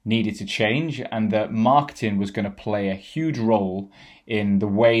needed to change, and that marketing was going to play a huge role in the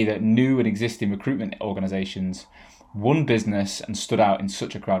way that new and existing recruitment organizations won business and stood out in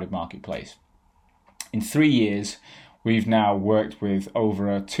such a crowded marketplace. In 3 years, we've now worked with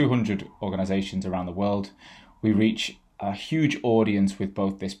over 200 organizations around the world. We reach a huge audience with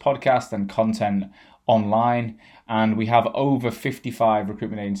both this podcast and content online, and we have over 55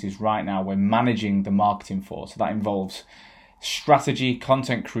 recruitment agencies right now we're managing the marketing for. So that involves strategy,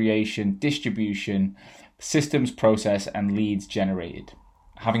 content creation, distribution, systems, process, and leads generated.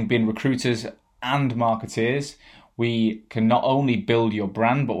 Having been recruiters and marketeers, we can not only build your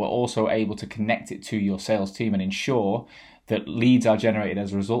brand, but we're also able to connect it to your sales team and ensure that leads are generated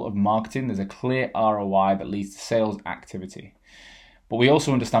as a result of marketing. There's a clear ROI that leads to sales activity. But we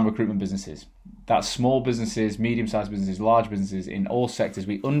also understand recruitment businesses. That's small businesses, medium-sized businesses, large businesses, in all sectors.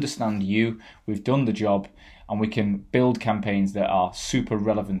 We understand you, we've done the job, and we can build campaigns that are super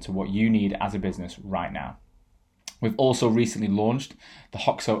relevant to what you need as a business right now. We've also recently launched the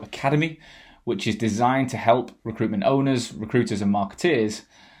Hoxo Academy, which is designed to help recruitment owners, recruiters, and marketeers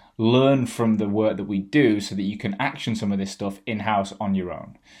learn from the work that we do so that you can action some of this stuff in-house on your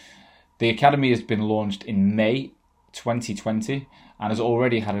own. The Academy has been launched in May 2020 and has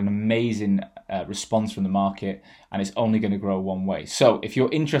already had an amazing response from the market, and it's only going to grow one way. So if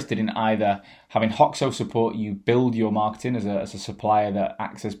you're interested in either having Hoxo support you build your marketing as a supplier that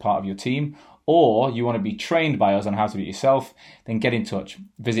acts as part of your team, or you want to be trained by us on how to do it yourself, then get in touch.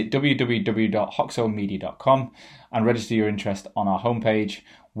 Visit www.hoxomedia.com and register your interest on our homepage.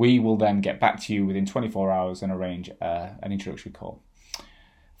 We will then get back to you within 24 hours and arrange an introductory call.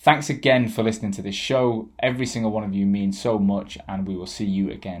 Thanks again for listening to this show. Every single one of you means so much, and we will see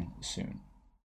you again soon.